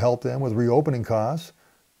schools to help them with reopening costs,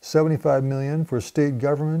 $75 million for state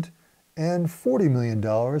government, and $40 million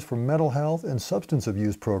for mental health and substance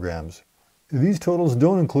abuse programs. These totals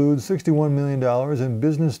don't include $61 million in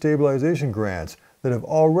business stabilization grants that have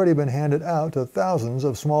already been handed out to thousands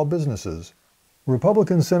of small businesses.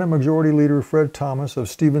 Republican Senate Majority Leader Fred Thomas of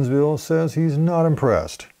Stevensville says he's not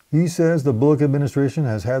impressed. He says the Bullock administration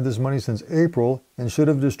has had this money since April and should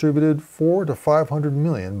have distributed $400 to $500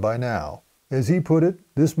 million by now. As he put it,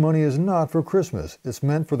 this money is not for Christmas. It's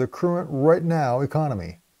meant for the current right now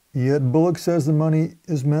economy. Yet Bullock says the money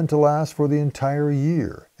is meant to last for the entire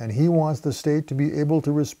year, and he wants the state to be able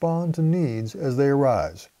to respond to needs as they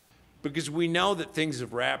arise. Because we know that things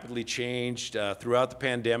have rapidly changed throughout the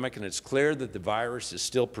pandemic, and it's clear that the virus is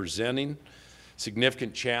still presenting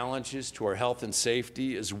significant challenges to our health and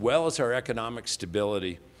safety, as well as our economic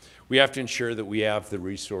stability. We have to ensure that we have the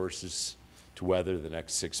resources to weather the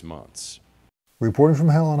next 6 months. Reporting from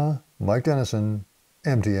Helena, Mike Dennison,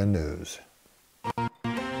 MTN News.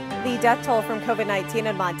 The death toll from COVID-19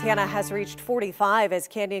 in Montana has reached 45 as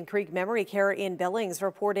Canyon Creek Memory Care in Billings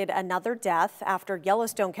reported another death after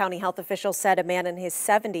Yellowstone County health officials said a man in his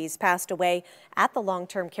 70s passed away at the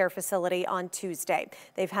long-term care facility on Tuesday.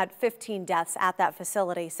 They've had 15 deaths at that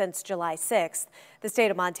facility since July 6th. The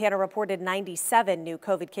state of Montana reported 97 new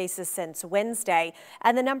COVID cases since Wednesday,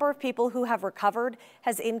 and the number of people who have recovered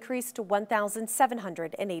has increased to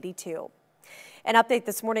 1,782. An update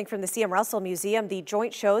this morning from the C.M. Russell Museum. The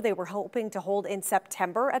joint show they were hoping to hold in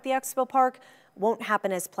September at the Expo Park won't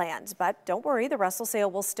happen as planned. But don't worry, the Russell sale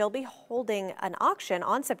will still be holding an auction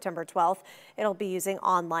on September 12th. It'll be using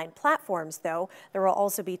online platforms, though. There will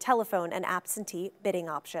also be telephone and absentee bidding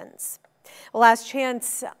options. Well, Last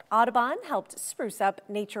Chance Audubon helped spruce up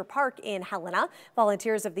Nature Park in Helena.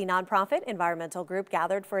 Volunteers of the nonprofit environmental group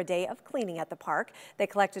gathered for a day of cleaning at the park. They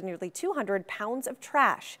collected nearly 200 pounds of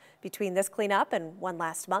trash. Between this cleanup and one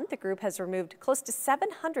last month, the group has removed close to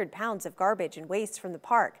 700 pounds of garbage and waste from the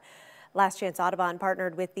park. Last Chance Audubon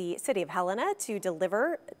partnered with the city of Helena to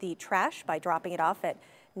deliver the trash by dropping it off at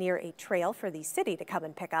near a trail for the city to come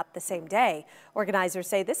and pick up the same day. Organizers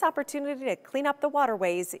say this opportunity to clean up the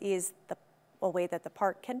waterways is a way that the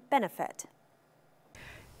park can benefit.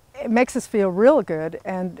 It makes us feel real good,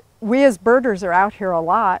 and we as birders are out here a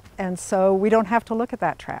lot, and so we don't have to look at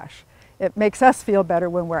that trash. It makes us feel better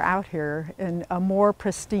when we're out here in a more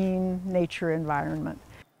pristine nature environment.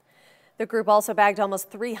 The group also bagged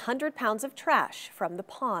almost 300 pounds of trash from the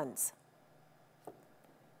ponds.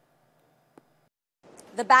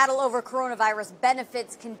 The battle over coronavirus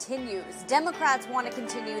benefits continues. Democrats want to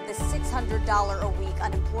continue the $600 a week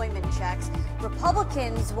unemployment checks.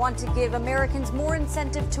 Republicans want to give Americans more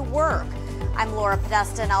incentive to work. I'm Laura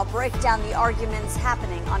Podesta, and I'll break down the arguments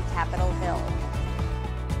happening on Capitol Hill.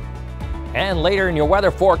 And later in your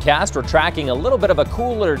weather forecast, we're tracking a little bit of a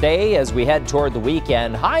cooler day as we head toward the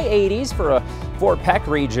weekend. High 80s for a Fort Peck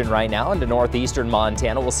region right now into northeastern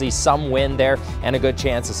Montana. We'll see some wind there and a good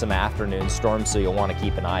chance of some afternoon storms, so you'll want to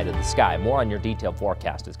keep an eye to the sky. More on your detailed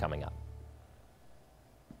forecast is coming up.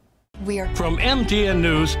 From MTN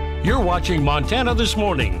News, you're watching Montana This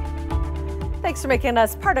Morning. Thanks for making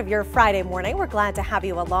us part of your Friday morning. We're glad to have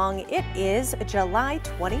you along. It is July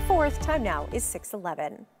 24th. Time now is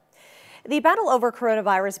 6:11. The battle over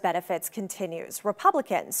coronavirus benefits continues.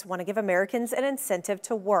 Republicans want to give Americans an incentive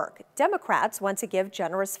to work. Democrats want to give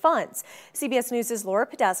generous funds. CBS News' Laura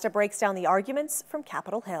Podesta breaks down the arguments from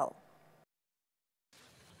Capitol Hill.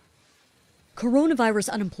 Coronavirus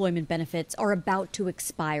unemployment benefits are about to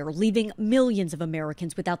expire, leaving millions of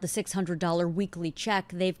Americans without the $600 weekly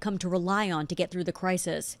check they've come to rely on to get through the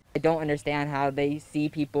crisis. I don't understand how they see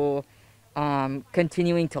people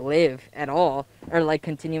continuing to live at all, or like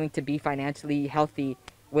continuing to be financially healthy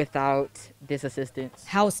without this assistance.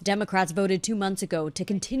 House Democrats voted 2 months ago to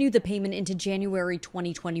continue the payment into January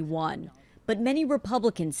 2021. But many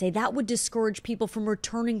Republicans say that would discourage people from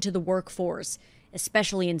returning to the workforce,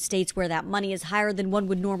 especially in states where that money is higher than one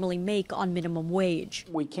would normally make on minimum wage.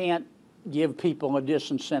 We can't give people a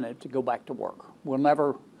disincentive to go back to work. We'll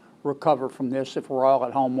never recover from this if we're all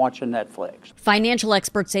at home watching Netflix. Financial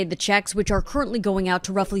experts say the checks, which are currently going out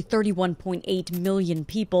to roughly 31.8 million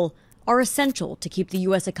people, are essential to keep the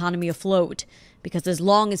U.S. economy afloat. Because as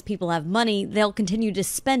long as people have money, they'll continue to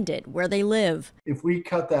spend it where they live. If we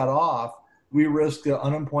cut that off, we risk the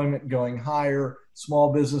unemployment going higher,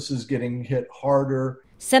 small businesses getting hit harder.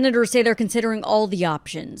 Senators say they're considering all the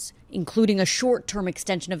options, including a short-term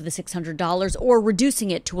extension of the $600 or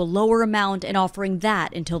reducing it to a lower amount and offering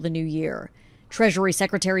that until the new year. Treasury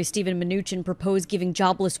Secretary Steven Mnuchin proposed giving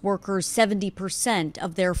jobless workers 70%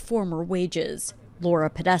 of their former wages. Laura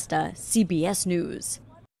Podesta, CBS News.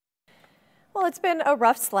 Well, it's been a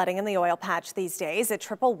rough sledding in the oil patch these days. A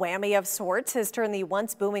triple whammy of sorts has turned the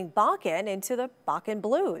once booming Bakken into the Bakken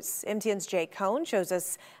Blues. MTN's Jay Cohn shows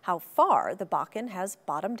us how far the Bakken has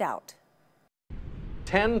bottomed out.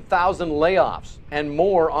 10,000 layoffs and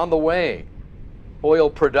more on the way. Oil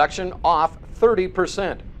production off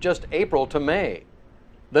 30%, just April to May.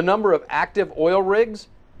 The number of active oil rigs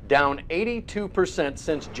down 82%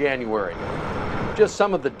 since January. Just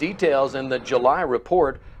some of the details in the July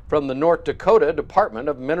report from the North Dakota Department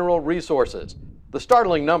of Mineral Resources. The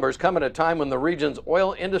startling numbers come at a time when the region's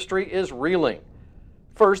oil industry is reeling.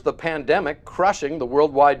 First, the pandemic crushing the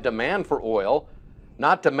worldwide demand for oil,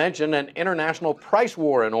 not to mention an international price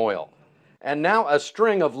war in oil. And now a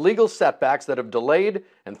string of legal setbacks that have delayed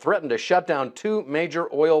and threatened to shut down 2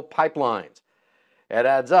 major oil pipelines. It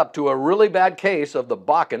adds up to a really bad case of the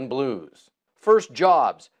Bakken Blues. First,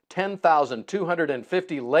 jobs,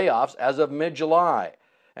 10,250 layoffs as of mid-July.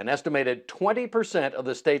 An estimated 20% of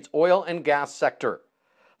the state's oil and gas sector.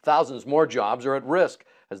 Thousands more jobs are at risk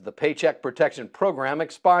as the Paycheck Protection Program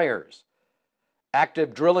expires.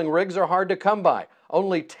 Active drilling rigs are hard to come by,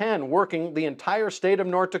 only 10 working the entire state of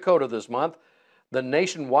North Dakota this month, the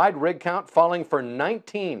nationwide rig count falling for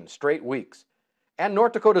 19 straight weeks. And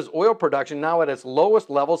North Dakota's oil production now at its lowest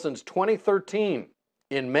level since 2013.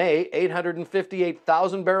 In May,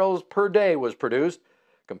 858,000 barrels per day was produced.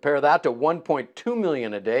 Compare that to 1.2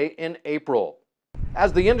 million a day in April.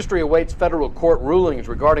 As the industry awaits federal court rulings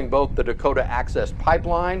regarding both the Dakota Access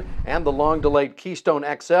Pipeline and the long-delayed Keystone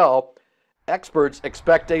XL, experts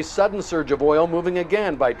expect a sudden surge of oil moving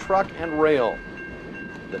again by truck and rail.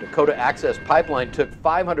 The Dakota Access Pipeline took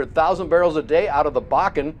 500,000 barrels a day out of the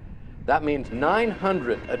Bakken. That means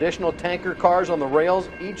 900 additional tanker cars on the rails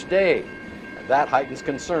each day. And that heightens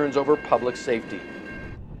concerns over public safety.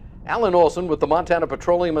 Alan Olson with the Montana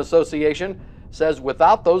Petroleum Association says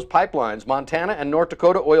without those pipelines, Montana and North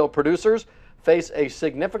Dakota oil producers face a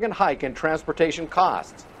significant hike in transportation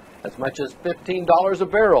costs, as much as $15 a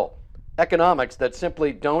barrel. Economics that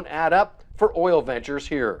simply don't add up for oil ventures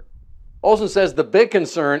here. Olson says the big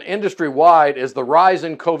concern industry-wide is the rise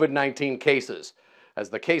in COVID-19 cases.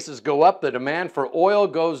 As the cases go up, the demand for oil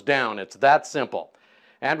goes down. It's that simple.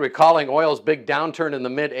 And recalling oil's big downturn in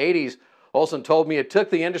the mid-'80s, Olson told me it took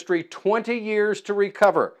the industry 20 years to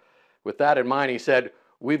recover. With that in mind, he said,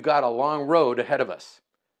 we've got a long road ahead of us.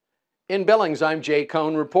 In Billings, I'm Jay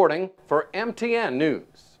Cohn reporting for MTN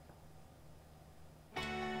News.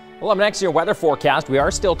 Well, up next, your weather forecast. We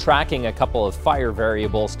are still tracking a couple of fire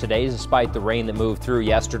variables today, despite the rain that moved through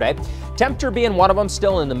yesterday. Temperature being one of them,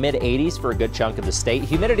 still in the mid-80s for a good chunk of the state.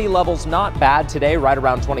 Humidity levels not bad today, right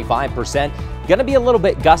around 25%. Going to be a little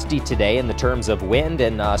bit gusty today in the terms of wind,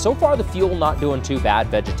 and so far the fuel not doing too bad.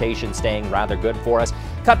 Vegetation staying rather good for us.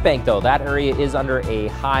 Cut Bank, though, that area is under a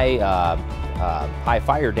high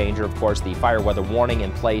fire danger. Of course, the fire weather warning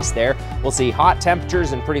in place there. We'll see hot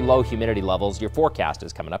temperatures and pretty low humidity levels. Your forecast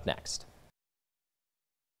is coming up next.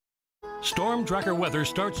 Storm Tracker weather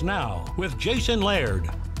starts now with Jason Laird.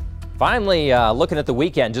 Finally, looking at the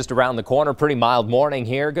weekend just around the corner. Pretty mild morning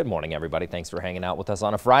here. Good morning, everybody. Thanks for hanging out with us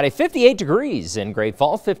on a Friday. 58 degrees in Great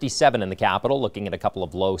Falls, 57 in the capital, looking at a couple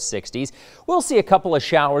of low 60s. We'll see a couple of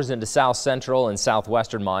showers into south central and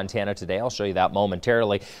southwestern Montana today. I'll show you that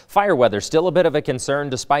momentarily. Fire weather still a bit of a concern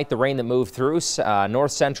despite the rain that moved through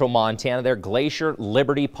north central Montana there. Glacier,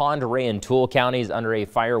 Liberty, Pend Oreille, and Toole counties under a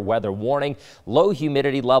fire weather warning. Low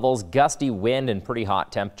humidity levels, gusty wind, and pretty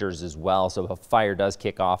hot temperatures as well. So if a fire does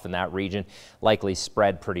kick off in that region, likely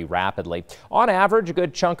spread pretty rapidly. On average, a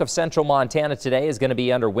good chunk of central Montana today is going to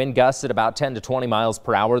be under wind gusts at about 10 to 20 miles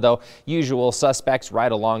per hour, though. Usual suspects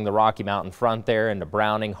right along the Rocky Mountain front there into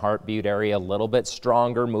Browning, Hart Butte area, a little bit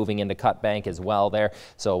stronger, moving into Cut Bank as well there.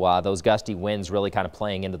 So those gusty winds really kind of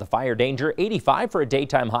playing into the fire danger. 85 for a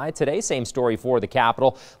daytime high today. Same story for the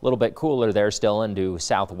capital. A little bit cooler there still into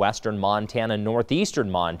southwestern Montana, northeastern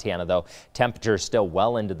Montana, though. Temperatures still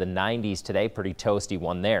well into the 90s today. Pretty toasty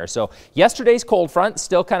one there. So yesterday's cold front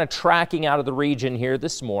still kind of tracking out of the region here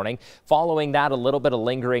this morning. Following that, a little bit of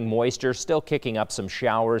lingering moisture, still kicking up some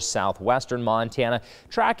showers southwestern Montana,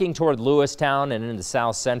 tracking toward Lewistown and into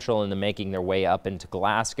south central and then making their way up into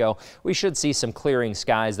Glasgow. We should see some clearing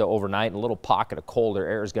skies though overnight. A little pocket of colder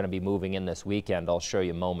air is going to be moving in this weekend. I'll show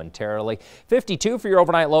you momentarily. 52 for your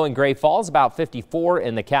overnight low in Great Falls, about 54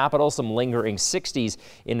 in the capital. Some lingering 60s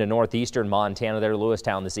into northeastern Montana there.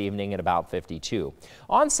 Lewistown this evening at about 52.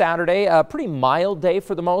 On Saturday, a pretty mild day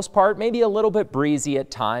for the most part, maybe a little bit breezy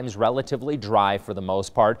at times, relatively dry for the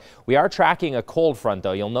most part. We are tracking a cold front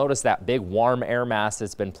though. You'll notice that big warm air mass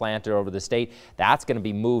that's been planted over the state. That's going to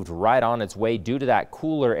be moved right on its way due to that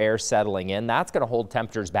cooler air settling in. That's going to hold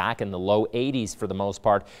temperatures back in the low 80s for the most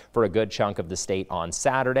part for a good chunk of the state on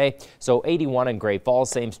Saturday. So 81 in Great Falls,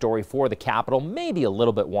 same story for the capital. Maybe a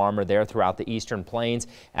little bit warmer there throughout the eastern plains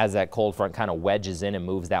as that cold front kind of wedges in and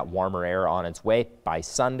moves that warmer air on its way. By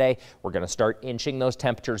Sunday, we're going to start inching those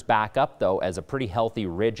temperatures back up though as a pretty healthy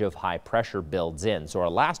ridge of high pressure builds in. So our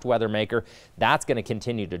last weather maker, that's going to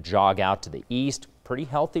continue to jog out to the east. Pretty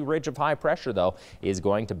healthy ridge of high pressure though is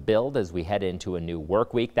going to build as we head into a new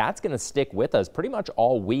work week. That's going to stick with us pretty much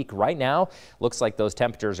all week. Right now, looks like those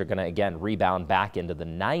temperatures are going to again rebound back into the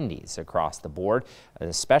 90s across the board,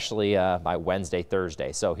 especially by Wednesday,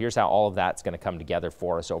 Thursday. So here's how all of that's going to come together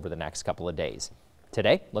for us over the next couple of days.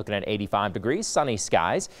 Today, looking at 85 degrees, sunny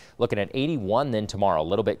skies, looking at 81 then tomorrow. A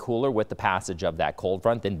little bit cooler with the passage of that cold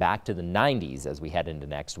front, then back to the 90s as we head into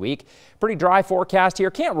next week. Pretty dry forecast here.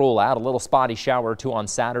 Can't rule out a little spotty shower or two on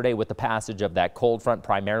Saturday with the passage of that cold front,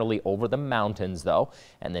 primarily over the mountains though,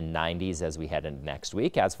 and then 90s as we head into next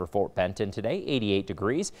week. As for Fort Benton today, 88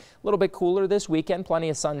 degrees. A little bit cooler this weekend. Plenty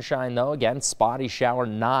of sunshine though. Again, spotty shower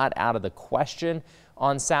not out of the question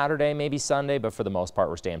on Saturday, maybe Sunday, but for the most part,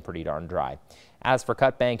 we're staying pretty darn dry. As for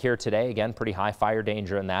Cut Bank here today, again, pretty high fire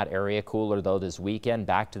danger in that area. Cooler, though, this weekend.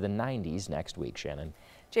 Back to the 90s next week, Shannon.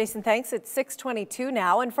 Jason, thanks. It's 6:22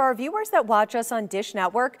 now. And for our viewers that watch us on Dish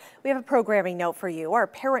Network, we have a programming note for you. Our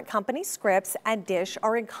parent company, Scripps, and Dish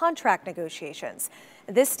are in contract negotiations.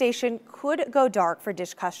 This station could go dark for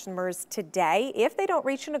Dish customers today if they don't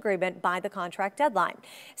reach an agreement by the contract deadline.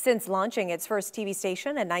 Since launching its first TV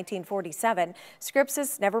station in 1947, Scripps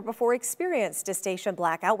has never before experienced a station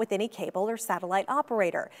blackout with any cable or satellite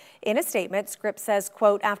operator. In a statement, Scripps says,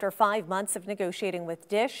 quote, after 5 months of negotiating with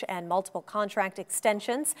Dish and multiple contract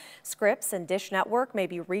extensions, Scripps and Dish Network may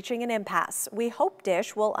be reaching an impasse. We hope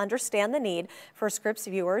Dish will understand the need for Scripps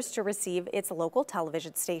viewers to receive its local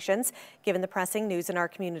television stations, given the pressing news in our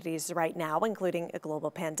communities right now, including a global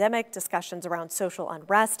pandemic, discussions around social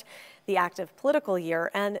unrest, the active political year,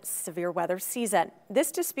 and severe weather season.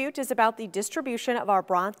 This dispute is about the distribution of our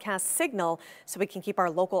broadcast signal so we can keep our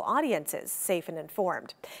local audiences safe and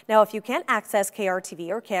informed. Now, if you can't access KRTV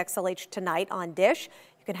or KXLH tonight on Dish,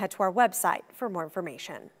 you can head to our website for more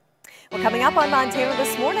information. Well, coming up on Montana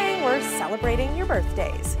This Morning, we're celebrating your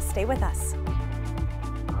birthdays. Stay with us.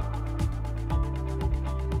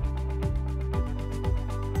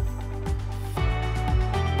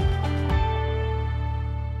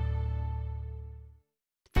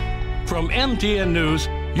 From MTN News,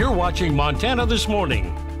 you're watching Montana This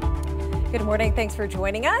Morning. Good morning. Thanks for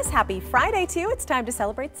joining us. Happy Friday to you. It's time to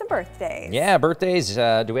celebrate some birthdays. Yeah, birthdays.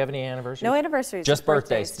 Do we have any anniversaries? No anniversaries. Just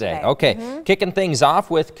birthdays today. Okay. Kicking things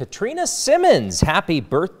off with Katrina Simmons. Happy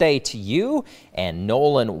birthday to you. And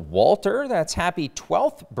Nolan Walter. That's happy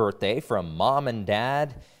 12th birthday from Mom and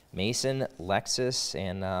Dad, Mason, Lexus,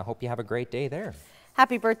 and hope you have a great day there.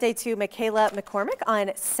 Happy birthday to Michaela McCormick on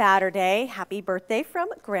Saturday. Happy birthday from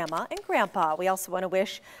Grandma and Grandpa. We also want to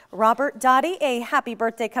wish Robert Dottie a happy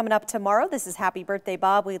birthday coming up tomorrow. This is Happy Birthday,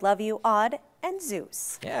 Bob. We love you, Odd and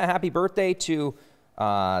Zeus. Yeah, happy birthday to,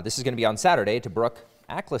 this is going to be on Saturday, to Brooke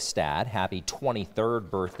Acklestad. Happy 23rd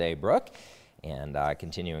birthday, Brooke. And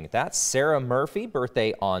continuing with that, Sarah Murphy,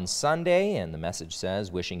 birthday on Sunday, and the message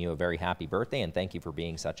says, wishing you a very happy birthday and thank you for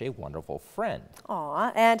being such a wonderful friend.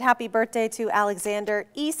 Aw, and happy birthday to Alexander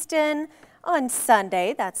Easton on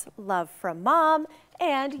Sunday. That's love from Mom.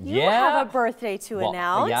 And you have a birthday to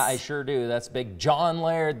announce. Yeah, I sure do. That's big John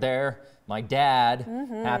Laird there. My dad,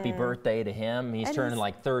 happy birthday to him. He's turning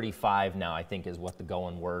like 35 now, I think is what the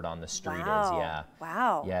going word on the street is. Yeah.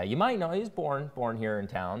 Wow. Yeah, you might know he's born here in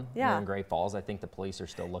town, Yeah. here in Great Falls. I think the police are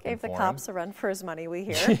still looking for him. Gave the cops a run for his money, we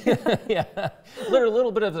hear. Yeah, a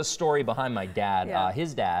little bit of a story behind my dad. Yeah.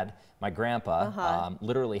 His dad, my grandpa,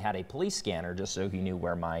 literally had a police scanner just so he knew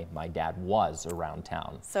where my dad was around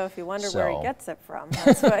town. So if you wonder where he gets it from,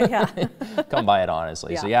 that's what, yeah. Come by it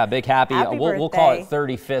honestly. So Yeah. yeah, big happy we'll call it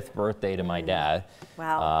birthday. 35th birthday to my dad.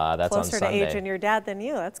 Wow. That's Closer on Sunday. to aging your dad than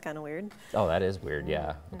you. That's kind of weird. Oh, that is weird,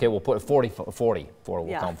 yeah. Okay, we'll put 40, we'll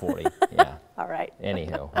Yeah. call him 40, yeah. All right.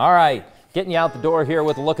 Anywho, all right, getting you out the door here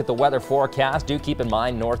with a look at the weather forecast. Do keep in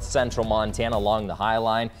mind north central Montana along the High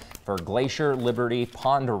Line. For Glacier, Liberty,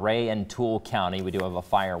 Pend Oreille, and Toole County, we do have a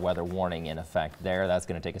fire weather warning in effect there. That's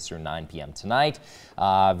going to take us through 9 p.m. tonight.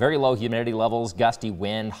 Very low humidity levels, gusty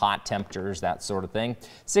wind, hot temperatures, that sort of thing.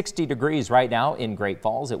 60 degrees right now in Great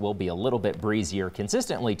Falls. It will be a little bit breezier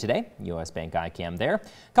consistently today. U.S. Bank ICAM there.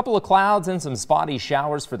 A couple of clouds and some spotty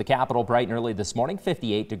showers for the capital bright and early this morning.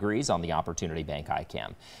 58 degrees on the Opportunity Bank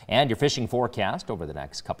ICAM. And your fishing forecast over the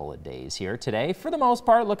next couple of days here today. For the most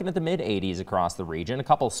part, looking at the mid-80s across the region. A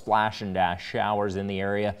couple splash and dash showers in the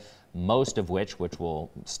area, most of which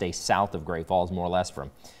will stay south of Great Falls, more or less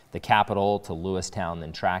from the capital to Lewistown,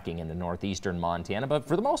 then tracking into northeastern Montana. But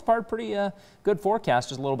for the most part, pretty good forecast.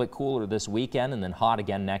 Just a little bit cooler this weekend and then hot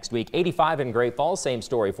again next week. 85 in Great Falls, same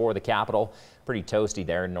story for the capital. Pretty toasty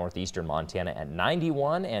there in northeastern Montana at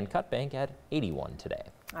 91 and Cut Bank at 81 today.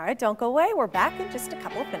 All right, don't go away. We're back in just a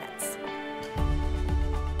couple of minutes.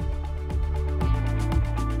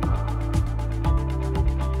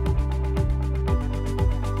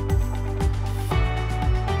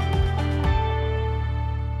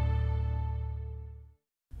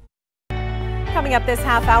 Coming up this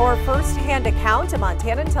half hour, first-hand account, a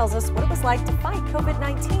Montanan tells us what it was like to fight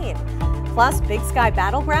COVID-19. Plus, Big Sky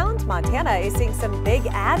Battleground, Montana is seeing some big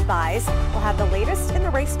ad buys. We'll have the latest in the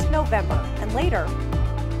race to November. And later,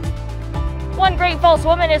 one Great Falls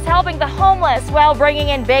woman is helping the homeless while bringing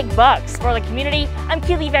in big bucks for the community. I'm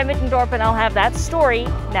Keely Van Mittendorp, and I'll have that story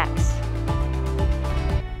next.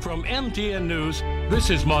 From MTN News, this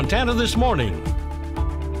is Montana This Morning.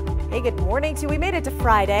 hey, good morning to you. We made it to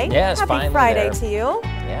Friday. Yes, Happy finally Friday there. to you.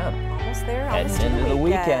 Yeah. Almost there. Heading Almost into the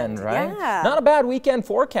weekend, right? Yeah. Not a bad weekend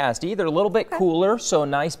forecast either. A little bit cooler, so a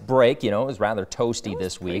nice break. You know, it was rather toasty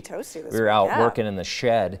this week. Toasty this we were week, out yeah. working in the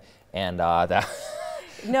shed, and that.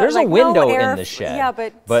 No, there's like a window no air, in the shed. Yeah,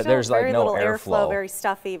 but still there's like very no little airflow. Very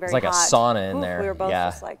stuffy, very It's like hot. a sauna in Oof, there. We were both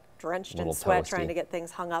yeah. just like drenched in Little sweat toasty. trying to get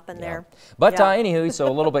things hung up in there. But Yeah. anywho, so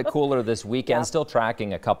a little bit cooler this weekend. Still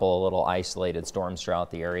tracking a couple of little isolated storms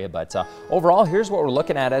throughout the area. But overall, here's what we're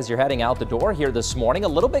looking at as you're heading out the door here this morning. A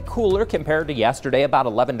little bit cooler compared to yesterday, about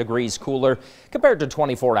 11 degrees cooler compared to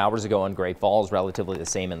 24 hours ago in Great Falls. Relatively the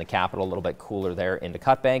same in the capital, a little bit cooler there into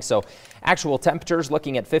Cut Bank. So actual temperatures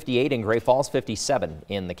looking at 58 in Great Falls, 57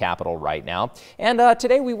 in the capital right now. And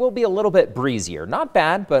today we will be a little bit breezier. Not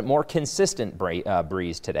bad, but more consistent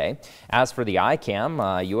breeze today. As for the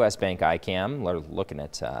ICAM, U.S. Bank ICAM, we're looking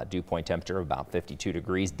at dew point temperature of about 52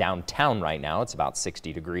 degrees. Downtown right now, it's about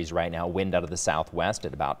 60 degrees right now. Wind out of the southwest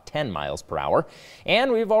at about 10 miles per hour.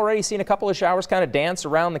 And we've already seen a couple of showers kind of dance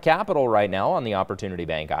around the capital right now on the Opportunity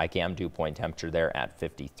Bank ICAM. Dew point temperature there at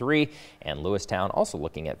 53. And Lewistown also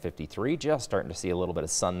looking at 53. Just starting to see a little bit of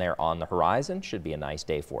sun there on the horizon. Should be a nice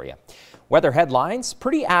day for you. Weather headlines,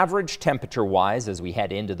 pretty average temperature-wise as we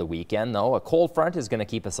head into the weekend, though. A cold front is going to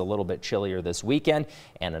keep us a little bit chillier this weekend,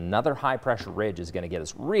 and another high-pressure ridge is going to get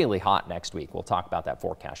us really hot next week. We'll talk about that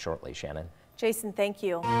forecast shortly. Shannon. Jason, thank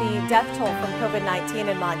you. The death toll from COVID-19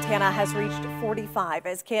 in Montana has reached 45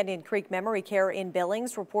 as Canyon Creek Memory Care in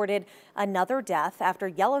Billings reported another death after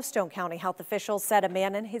Yellowstone County health officials said a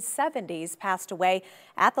man in his 70s passed away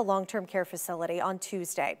at the long-term care facility on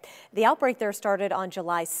Tuesday. The outbreak there started on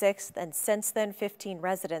July 6th, and since then 15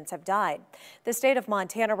 residents have died. The state of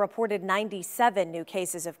Montana reported 97 new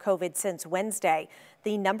cases of COVID since Wednesday.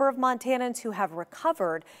 The number of Montanans who have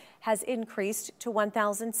recovered has increased to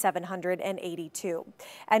 1,782.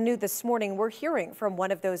 And new this morning, we're hearing from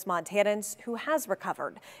one of those Montanans who has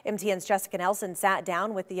recovered. MTN's Jessica Nelson sat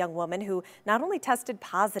down with the young woman who not only tested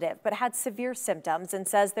positive, but had severe symptoms and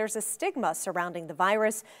says there's a stigma surrounding the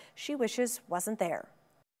virus she wishes wasn't there.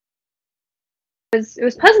 It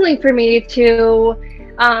was puzzling for me to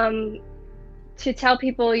tell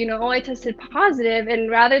people, you know, oh, I tested positive, and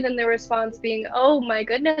rather than the response being, oh my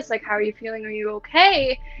goodness, like, how are you feeling? Are you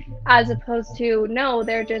okay? As opposed to, no,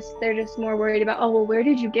 they're just more worried about, oh, well, where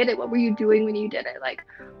did you get it? What were you doing when you did it? Like,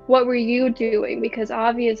 what were you doing? Because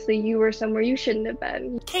obviously you were somewhere you shouldn't have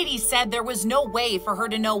been. Katie said there was no way for her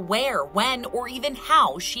to know where, when, or even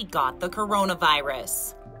how she got the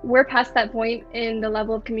coronavirus. We're past that point in the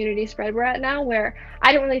level of community spread we're at now, where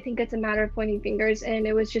I don't really think it's a matter of pointing fingers, and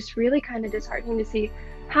it was just really kind of disheartening to see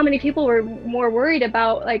how many people were more worried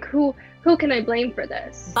about, like, who can I blame for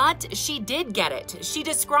this? But she did get it. She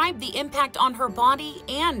described the impact on her body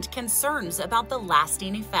and concerns about the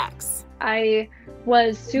lasting effects. I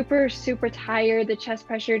was super tired. The chest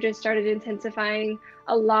pressure just started intensifying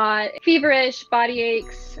a lot. Feverish, body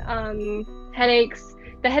aches, headaches.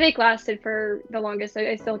 The headache lasted for the longest.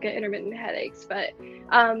 I still get intermittent headaches, but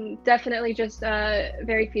definitely just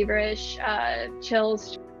very feverish,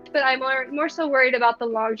 chills. But I'm more so worried about the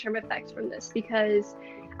long-term effects from this, because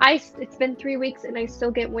it's been 3 weeks and I still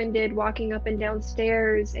get winded walking up and down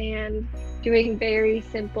stairs and doing very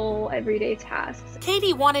simple everyday tasks.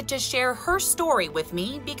 Katie wanted to share her story with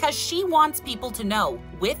me because she wants people to know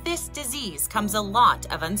with this disease comes a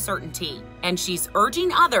lot of uncertainty, and she's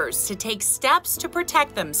urging others to take steps to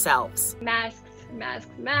protect themselves. Masks.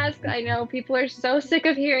 I know people are so sick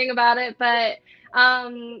of hearing about it, but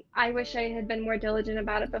I wish I had been more diligent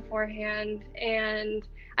about it beforehand, and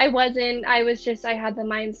I wasn't. I had the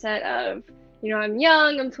mindset of, you know, I'm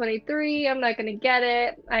young, I'm 23, I'm not gonna get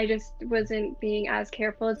it. I just wasn't being as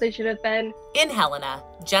careful as I should have been. In Helena,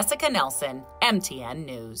 Jessica Nelson, MTN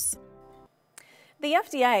News. The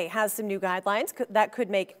FDA has some new guidelines that could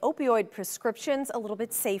make opioid prescriptions a little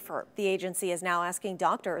bit safer. The agency is now asking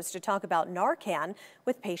doctors to talk about Narcan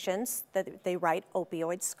with patients that they write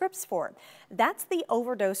opioid scripts for. That's the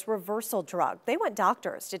overdose reversal drug. They want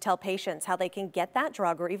doctors to tell patients how they can get that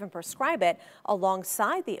drug or even prescribe it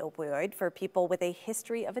alongside the opioid for people with a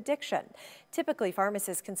history of addiction. Typically,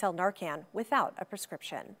 pharmacists can sell Narcan without a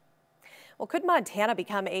prescription. Well, could Montana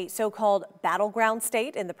become a so-called battleground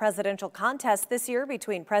state in the presidential contest this year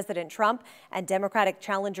between President Trump and Democratic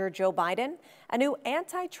challenger Joe Biden? A new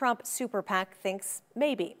anti-Trump super PAC thinks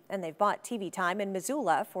maybe, and they've bought TV time in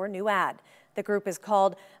Missoula for a new ad. The group is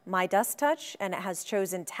called My Dust Touch, and it has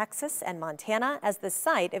chosen Texas and Montana as the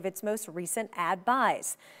site of its most recent ad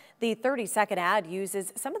buys. The 30-second ad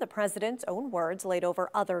uses some of the president's own words laid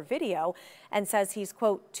over other video and says he's,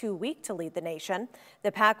 quote, too weak to lead the nation.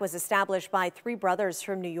 The PAC was established by three brothers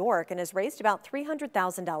from New York and has raised about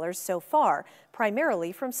 $300,000 so far,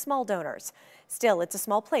 primarily from small donors. Still, it's a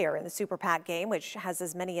small player in the super PAC game, which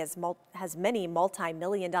has many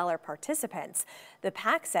multi-million-dollar participants. The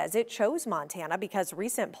PAC says it chose Montana because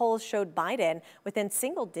recent polls showed Biden within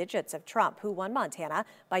single digits of Trump, who won Montana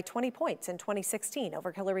by 20 points in 2016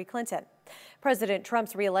 over Hillary Clinton. President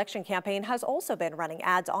Trump's re-election campaign has also been running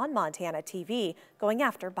ads on Montana TV going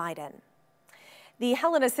after Biden. The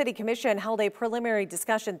Helena City Commission held a preliminary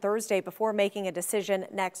discussion Thursday before making a decision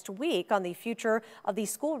next week on the future of the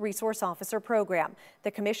School Resource Officer program.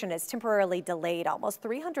 The commission has temporarily delayed almost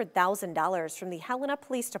 $300,000 from the Helena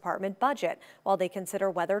Police Department budget while they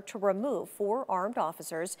consider whether to remove 4 armed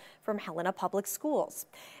officers from Helena Public Schools.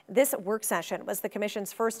 This work session was the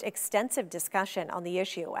commission's first extensive discussion on the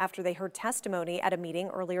issue after they heard testimony at a meeting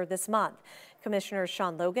earlier this month. Commissioners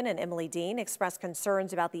Sean Logan and Emily Dean expressed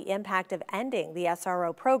concerns about the impact of ending the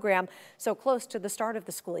SRO program so close to the start of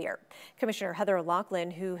the school year. Commissioner Heather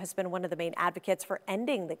Laughlin, who has been one of the main advocates for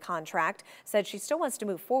ending the contract, said she still wants to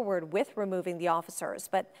move forward with removing the officers,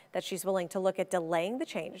 but that she's willing to look at delaying the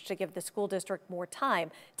change to give the school district more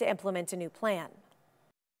time to implement a new plan.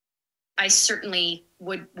 I certainly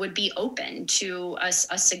would be open to a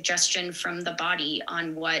suggestion from the body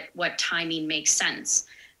on what timing makes sense.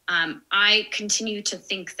 I continue to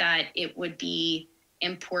think that it would be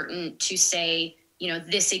important to say, you know,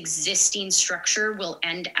 this existing structure will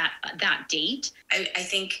end at that date. I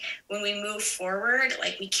think when we move forward,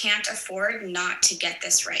 like, we can't afford not to get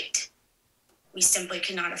this right. We simply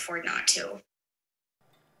cannot afford not to.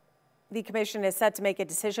 The commission is set to make a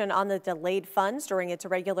decision on the delayed funds during its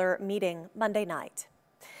regular meeting Monday night.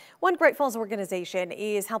 One Great Falls organization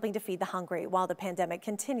is helping to feed the hungry while the pandemic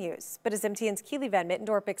continues. But as MTN's Keely Van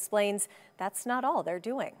Mittendorp explains, that's not all they're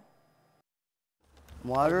doing.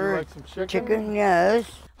 Water, chicken, yes.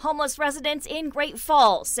 Homeless residents in Great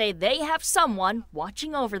Falls say they have someone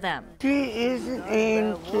watching over them. She is an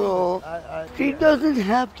angel. She doesn't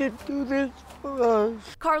have to do this for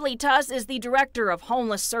us. Carly Tuss is the director of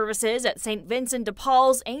homeless services at St. Vincent de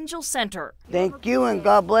Paul's Angel Center. Thank you and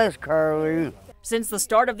God bless, Carly. Since the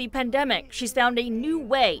start of the pandemic, she's found a new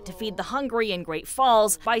way to feed the hungry in Great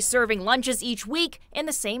Falls by serving lunches each week in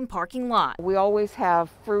the same parking lot. We always have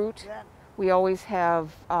fruit. We always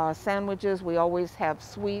have sandwiches. We always have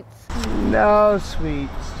sweets. No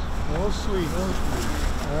sweets. No sweet.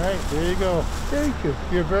 All right, there you go. Thank you.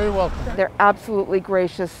 You're very welcome. They're absolutely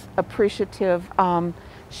gracious, appreciative,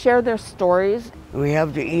 share their stories. We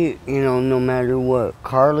have to eat, no matter what.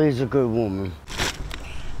 Carly's a good woman.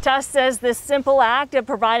 Tuss says this simple act of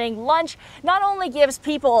providing lunch not only gives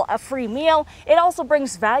people a free meal, it also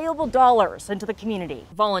brings valuable dollars into the community.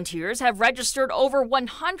 Volunteers have registered over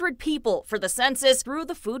 100 people for the census through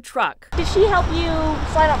the food truck. Did she help you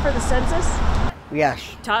sign up for the census? Yes.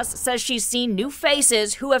 Tuss says she's seen new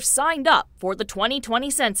faces who have signed up for the 2020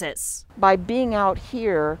 census. By being out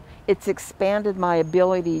here, it's expanded my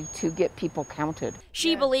ability to get people counted.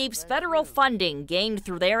 She believes federal funding gained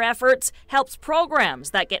through their efforts helps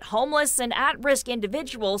programs that get homeless and at-risk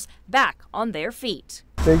individuals back on their feet.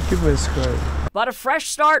 Thank you, Miss Carly. But a fresh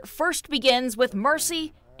start first begins with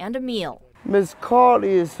mercy and a meal. Miss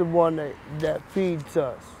Carly is the one that feeds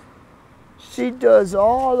us. She does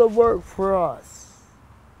all the work for us.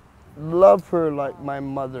 Love her like my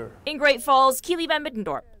mother. In Great Falls, Keely Van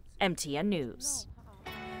Mittendorp, MTN News.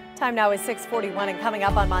 Time now is 6:41, and coming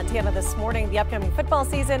up on Montana This Morning, the upcoming football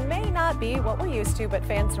season may not be what we're used to, but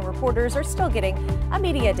fans and reporters are still getting a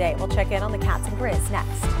media day. We'll check in on the Cats and Grizz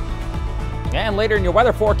next. And later in your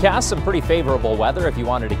weather forecast, some pretty favorable weather if you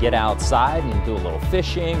wanted to get outside and do a little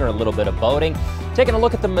fishing or a little bit of boating. Taking a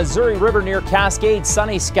look at the Missouri River near Cascade,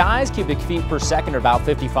 sunny skies, cubic feet per second are about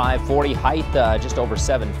 55, 40, height just over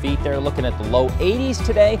 7 feet there. Looking at the low 80s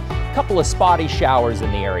today, a couple of spotty showers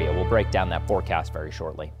in the area. We'll break down that forecast very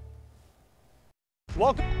shortly.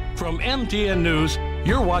 Welcome. From MTN News,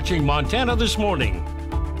 you're watching Montana This Morning.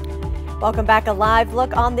 Welcome back. A live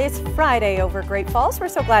look on this Friday over Great Falls. We're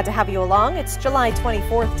so glad to have you along. It's July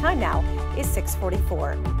 24th. Time now is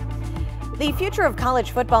 6:44. The future of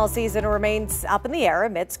college football season remains up in the air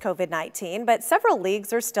amidst COVID-19, but several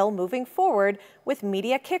leagues are still moving forward with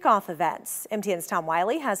media kickoff events. MTN's Tom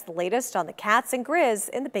Wiley has the latest on the Cats and Grizz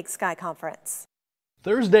in the Big Sky Conference.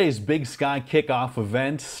 Thursday's Big Sky kickoff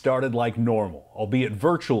event started like normal, albeit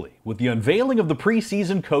virtually, with the unveiling of the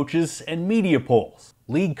preseason coaches and media polls.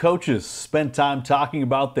 League coaches spent time talking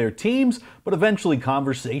about their teams, but eventually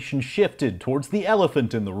conversation shifted towards the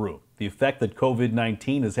elephant in the room, the effect that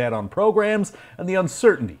COVID-19 has had on programs and the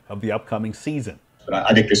uncertainty of the upcoming season. But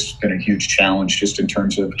I think this has been a huge challenge just in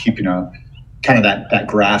terms of keeping a kind of that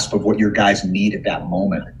grasp of what your guys need at that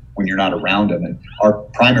moment when you're not around them. And our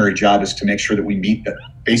primary job is to make sure that we meet the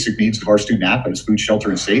basic needs of our student athletes, food, shelter,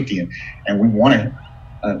 and safety. And we want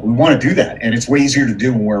to do that. And it's way easier to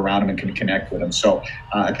do when we're around them and can connect with them. So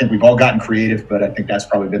I think we've all gotten creative, but I think that's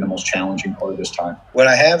probably been the most challenging part of this time. What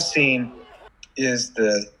I have seen is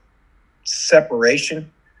the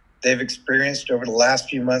separation they've experienced over the last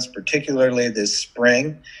few months, particularly this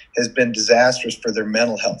spring, has been disastrous for their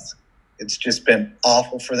mental health. It's just been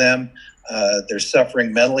awful for them. They're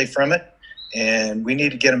suffering mentally from it, and we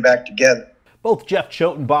need to get them back together. Both Jeff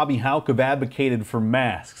Choate and Bobby Houck have advocated for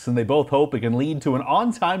masks, and they both hope it can lead to an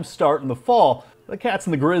on-time start in the fall. The Cats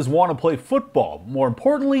and the Grizz want to play football. But more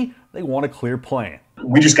importantly, they want a clear plan.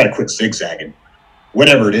 We just got to quit zigzagging.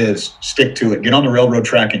 Whatever it is, stick to it. Get on the railroad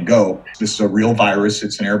track and go. This is a real virus.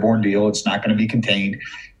 It's an airborne deal. It's not going to be contained.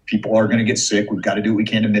 People are going to get sick. We've got to do what we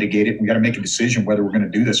can to mitigate it. We've got to make a decision whether we're going to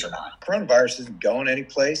do this or not. Coronavirus isn't going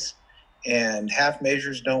anyplace, and half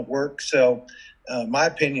measures don't work. So my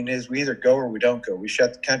opinion is we either go or we don't go. We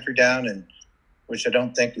shut the country down, and which I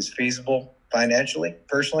don't think is feasible financially,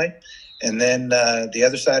 personally. And then the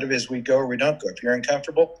other side of it is we go or we don't go. If you're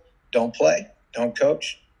uncomfortable, don't play, don't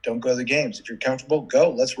coach, don't go to the games. If you're comfortable, go.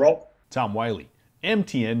 Let's roll. Tom Wiley,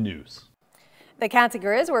 MTN News. The Cats and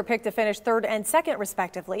Grizz were picked to finish third and second,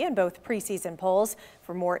 respectively, in both preseason polls.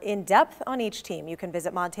 For more in-depth on each team, you can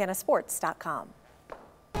visit montanasports.com.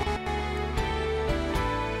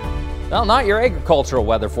 Well, not your agricultural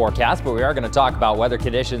weather forecast, but we are going to talk about weather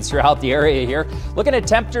conditions throughout the area here. Looking at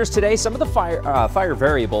temperatures today, some of the fire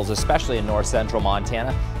variables, especially in north central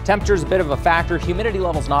Montana. Temperature's a bit of a factor. Humidity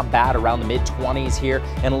level's not bad, around the mid-20s here,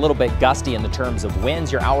 and a little bit gusty in the terms of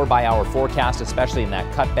winds. Your hour-by-hour forecast, especially in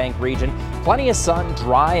that Cut Bank region. Plenty of sun,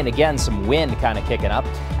 dry, and again, some wind kind of kicking up.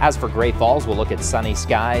 As for Great Falls, we'll look at sunny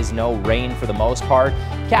skies, no rain for the most part.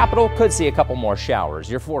 Capital could see a couple more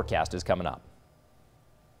showers. Your forecast is coming up.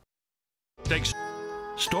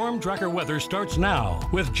 Storm Tracker weather starts now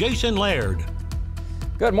with Jason Laird.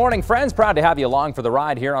 Good morning, friends. Proud to have you along for the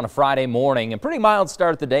ride here on a Friday morning. A pretty mild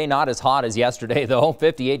start to the day. Not as hot as yesterday, though.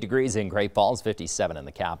 58 degrees in Great Falls, 57 in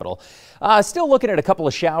the capital. Still looking at a couple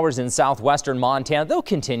of showers in southwestern Montana. They'll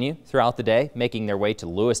continue throughout the day, making their way to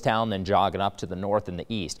Lewistown, then jogging up to the north and the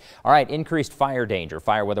east. All right, increased fire danger.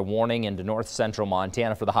 Fire weather warning into north central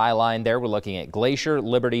Montana for the High Line there. We're looking at Glacier,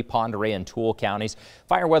 Liberty, Pend Oreille, and Toole counties.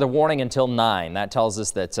 Fire weather warning until 9. That tells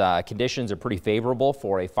us that conditions are pretty favorable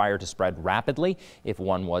for a fire to spread rapidly if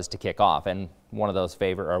one was to kick off. And one of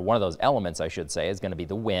those elements, I should say, is going to be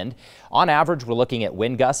the wind. On average, we're looking at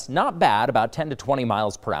wind gusts, not bad, about 10 to 20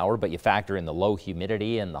 miles per hour, but you factor in the low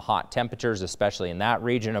humidity and the hot temperatures, especially in that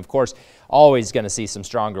region. Of course, always going to see some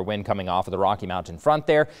stronger wind coming off of the Rocky Mountain front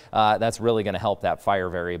there. That's really going to help that fire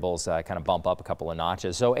variables kind of bump up a couple of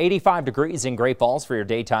notches. So 85 degrees in Great Falls for your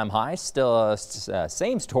daytime high. Still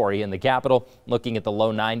same story in the capital, looking at the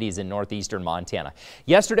low 90s in northeastern Montana.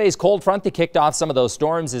 Yesterday's cold front that kicked off some of those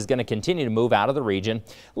storms is going to continue to move out of the region.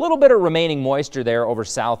 A little bit of remaining moisture there over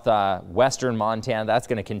southwestern Montana. That's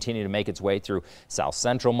going to continue to make its way through south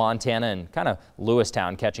central Montana and kind of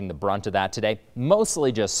Lewistown catching the brunt of that today.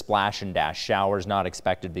 Mostly just splash and dash showers, not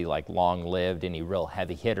expected to be like long-lived, any real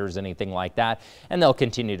heavy hitters, anything like that. And they'll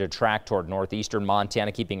continue to track toward northeastern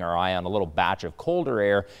Montana, keeping our eye on a little batch of colder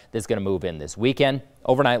air that's going to move in this weekend.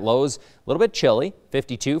 Overnight lows, a little bit chilly,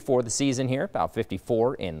 52 for the season here, about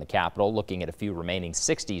 54 in the capital, looking at a few remaining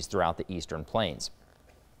 60s throughout the eastern plains.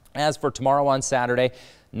 As for tomorrow on Saturday,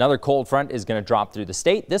 another cold front is going to drop through the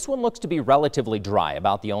state. This one looks to be relatively dry.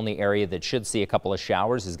 About the only area that should see a couple of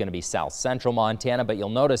showers is going to be south central Montana, but you'll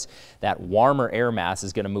notice that warmer air mass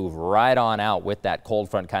is going to move right on out with that cold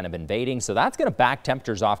front kind of invading. So that's going to back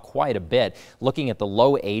temperatures off quite a bit. Looking at the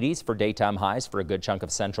low 80s for daytime highs for a good chunk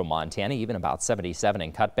of central Montana, even about 77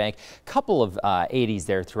 in Cut Bank. Couple of 80s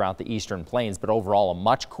there throughout the eastern plains, but overall a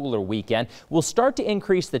much cooler weekend. We'll start to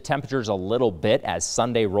increase the temperatures a little bit as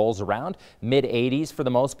Sunday rolls around. Mid 80s for the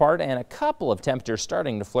most part, and a couple of temperatures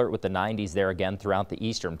starting to flirt with the 90s there again throughout the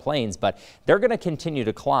eastern plains, but they're going to continue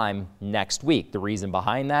to climb next week. The reason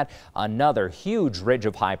behind that, another huge ridge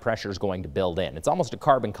of high pressure is going to build in. It's almost a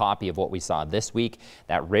carbon copy of what we saw this week.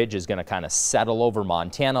 That ridge is going to kind of settle over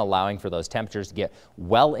Montana, allowing for those temperatures to get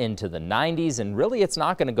well into the 90s, and really it's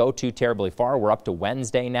not going to go too terribly far. We're up to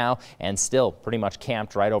Wednesday now and still pretty much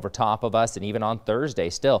camped right over top of us, and even on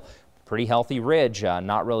Thursday still pretty healthy ridge,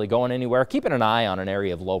 not really going anywhere. Keeping an eye on an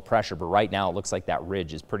area of low pressure, but right now it looks like that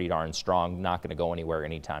ridge is pretty darn strong, not going to go anywhere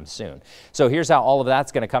anytime soon. So here's how all of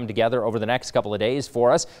that's going to come together over the next couple of days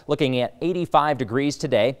for us. Looking at 85 degrees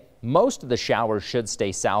today. Most of the showers should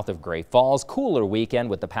stay south of Great Falls. Cooler weekend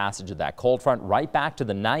with the passage of that cold front. Right back to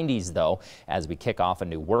the 90s though as we kick off a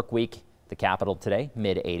new work week. The capital today,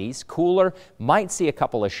 mid-80s. Cooler, might see a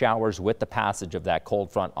couple of showers with the passage of that cold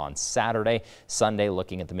front on Saturday. Sunday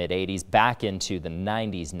looking at the mid-80s, back into the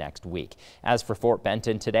 90s next week. As for Fort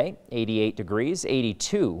Benton today, 88 degrees,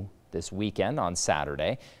 82 this weekend on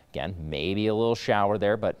Saturday. Again, maybe a little shower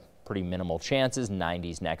there, but pretty minimal chances.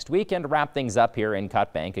 90s next weekend. To wrap things up here in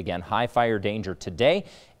Cut Bank, again, high fire danger today,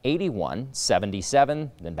 81, 77,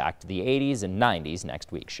 then back to the 80s and 90s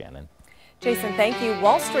next week. Shannon. Jason, thank you.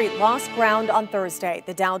 Wall Street lost ground on Thursday.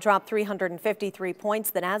 The Dow dropped 353 points.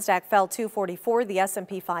 The Nasdaq fell 244. The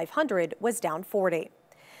S&P 500 was down 40.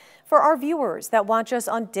 For our viewers that watch us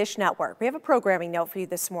on Dish Network, we have a programming note for you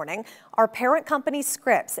this morning. Our parent company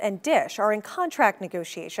Scripps and Dish are in contract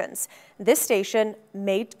negotiations. This station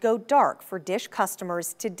may go dark for Dish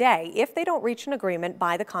customers today if they don't reach an agreement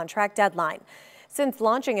by the contract deadline. Since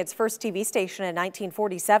launching its first TV station in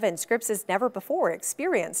 1947, Scripps has never before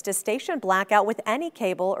experienced a station blackout with any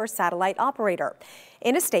cable or satellite operator.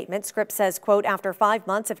 In a statement, Scripps says, quote, after 5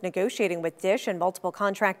 months of negotiating with Dish and multiple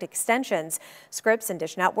contract extensions, Scripps and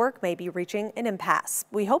Dish Network may be reaching an impasse.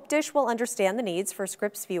 We hope Dish will understand the needs for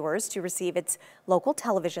Scripps viewers to receive its local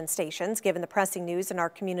television stations, given the pressing news in our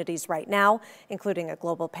communities right now, including a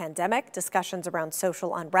global pandemic, discussions around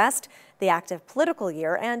social unrest, the active political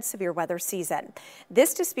year, and severe weather season.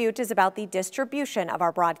 This dispute is about the distribution of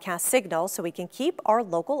our broadcast signal so we can keep our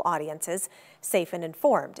local audiences safe and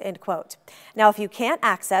informed, end quote. Now, if you can't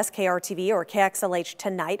access KRTV or KXLH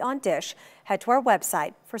tonight on Dish, head to our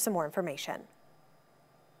website for some more information.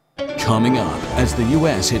 Coming up, as the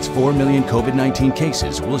U.S. hits 4 million COVID-19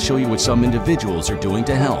 cases, we'll show you what some individuals are doing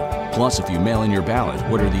to help. Plus, if you mail in your ballot,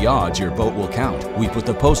 what are the odds your vote will count? We put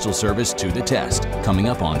the Postal Service to the test. Coming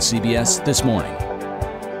up on CBS This Morning.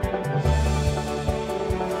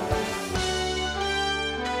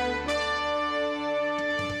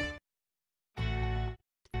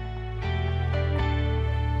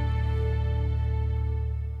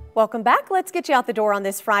 Welcome back. Let's get you out the door on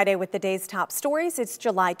this Friday with the day's top stories. It's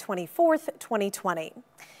July 24th, 2020.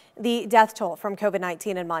 The death toll from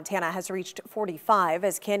COVID-19 in Montana has reached 45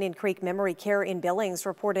 as Canyon Creek Memory Care in Billings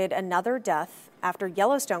reported another death after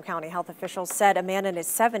Yellowstone County health officials said a man in his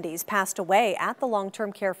 70s passed away at the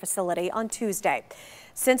long-term care facility on Tuesday.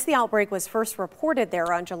 Since the outbreak was first reported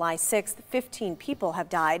there on July 6th, 15 people have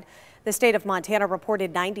died. The state of Montana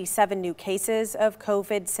reported 97 new cases of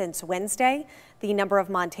COVID since Wednesday. The number of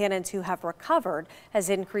Montanans who have recovered has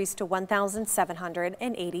increased to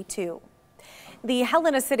 1,782. The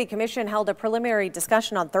Helena City Commission held a preliminary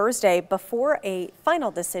discussion on Thursday before a final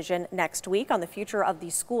decision next week on the future of the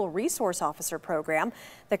School Resource Officer program.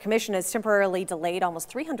 The commission has temporarily delayed almost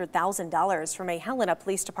 $300,000 from a Helena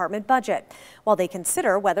Police Department budget while they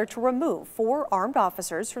consider whether to remove 4 armed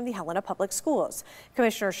officers from the Helena Public Schools.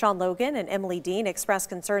 Commissioner Sean Logan and Emily Dean expressed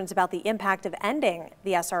concerns about the impact of ending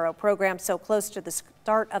the SRO program so close to the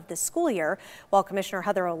start of the school year, while Commissioner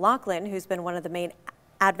Heather O'Loughlin, who's been one of the main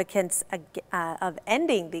advocates of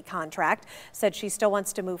ending the contract, said she still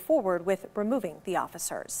wants to move forward with removing the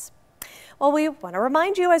officers. Well, we want to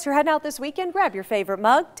remind you as you're heading out this weekend, grab your favorite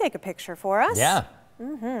mug, take a picture for us. Yeah.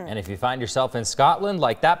 And if you find yourself in Scotland,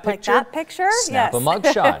 like that picture, snap yes. a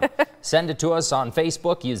mugshot. Send it to us on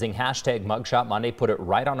Facebook using hashtag Mugshot Monday. Put it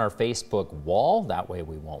right on our Facebook wall. That way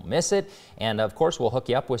we won't miss it. And of course, we'll hook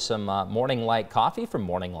you up with some Morning Light coffee from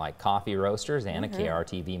Morning Light Coffee Roasters and a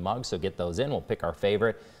KRTV mug. So get those in. We'll pick our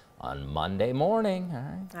favorite on Monday morning.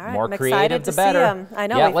 All right. More creative, the better. I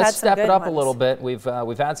know. Yeah, let's step it up a little bit. We've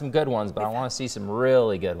had some good ones, but I want to see some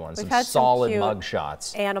really good ones. Some solid mug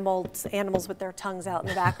shots. Animals with their tongues out in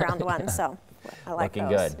the background ones. So I like Looking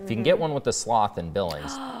those. good. If you can get one with the sloth in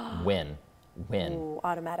Billings, win. Ooh,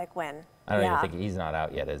 automatic win. I don't even think he's not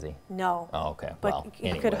out yet, is he? No. Oh, okay. But well,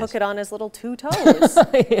 you anyways. could hook it on his little 2 toes.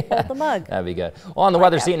 Hold the mug. That'd be good. Well, on the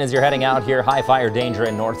weather scene, as you're heading out here, high fire danger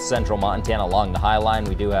in north central Montana along the High Line.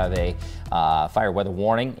 We do have a fire weather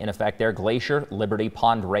warning in effect there. Glacier, Liberty,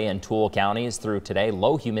 Pond, Ray, and Toole counties through today.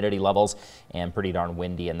 Low humidity levels and pretty darn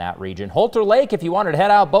windy in that region. Holter Lake, if you wanted to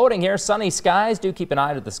head out boating here, sunny skies. Do keep an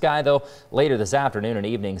eye to the sky, though. Later this afternoon and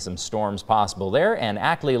evening, some storms possible there. And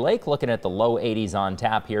Ackley Lake, looking at the low 80s on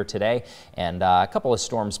tap here today. And a couple of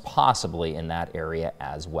storms possibly in that area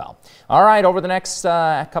as well. All right, over the next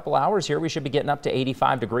couple hours here, we should be getting up to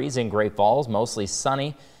 85 degrees in Great Falls, mostly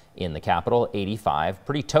sunny in the capital, 85.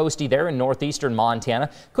 Pretty toasty there in northeastern Montana.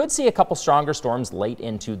 Could see a couple stronger storms late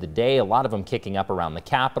into the day, a lot of them kicking up around the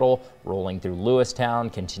capital, rolling through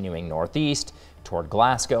Lewistown, continuing northeast toward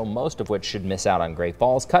Glasgow, most of which should miss out on Great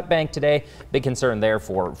Falls. Cut Bank today, big concern there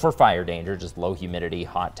for fire danger, just low humidity,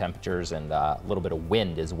 hot temperatures, and a little bit of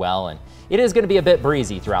wind as well. And it is going to be a bit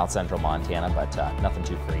breezy throughout central Montana, but nothing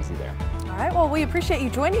too crazy there. All right, well, we appreciate you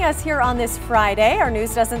joining us here on this Friday. Our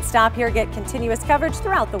news doesn't stop here. Get continuous coverage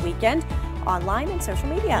throughout the weekend, online and social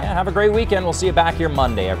media. Yeah, have a great weekend. We'll see you back here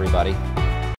Monday, everybody.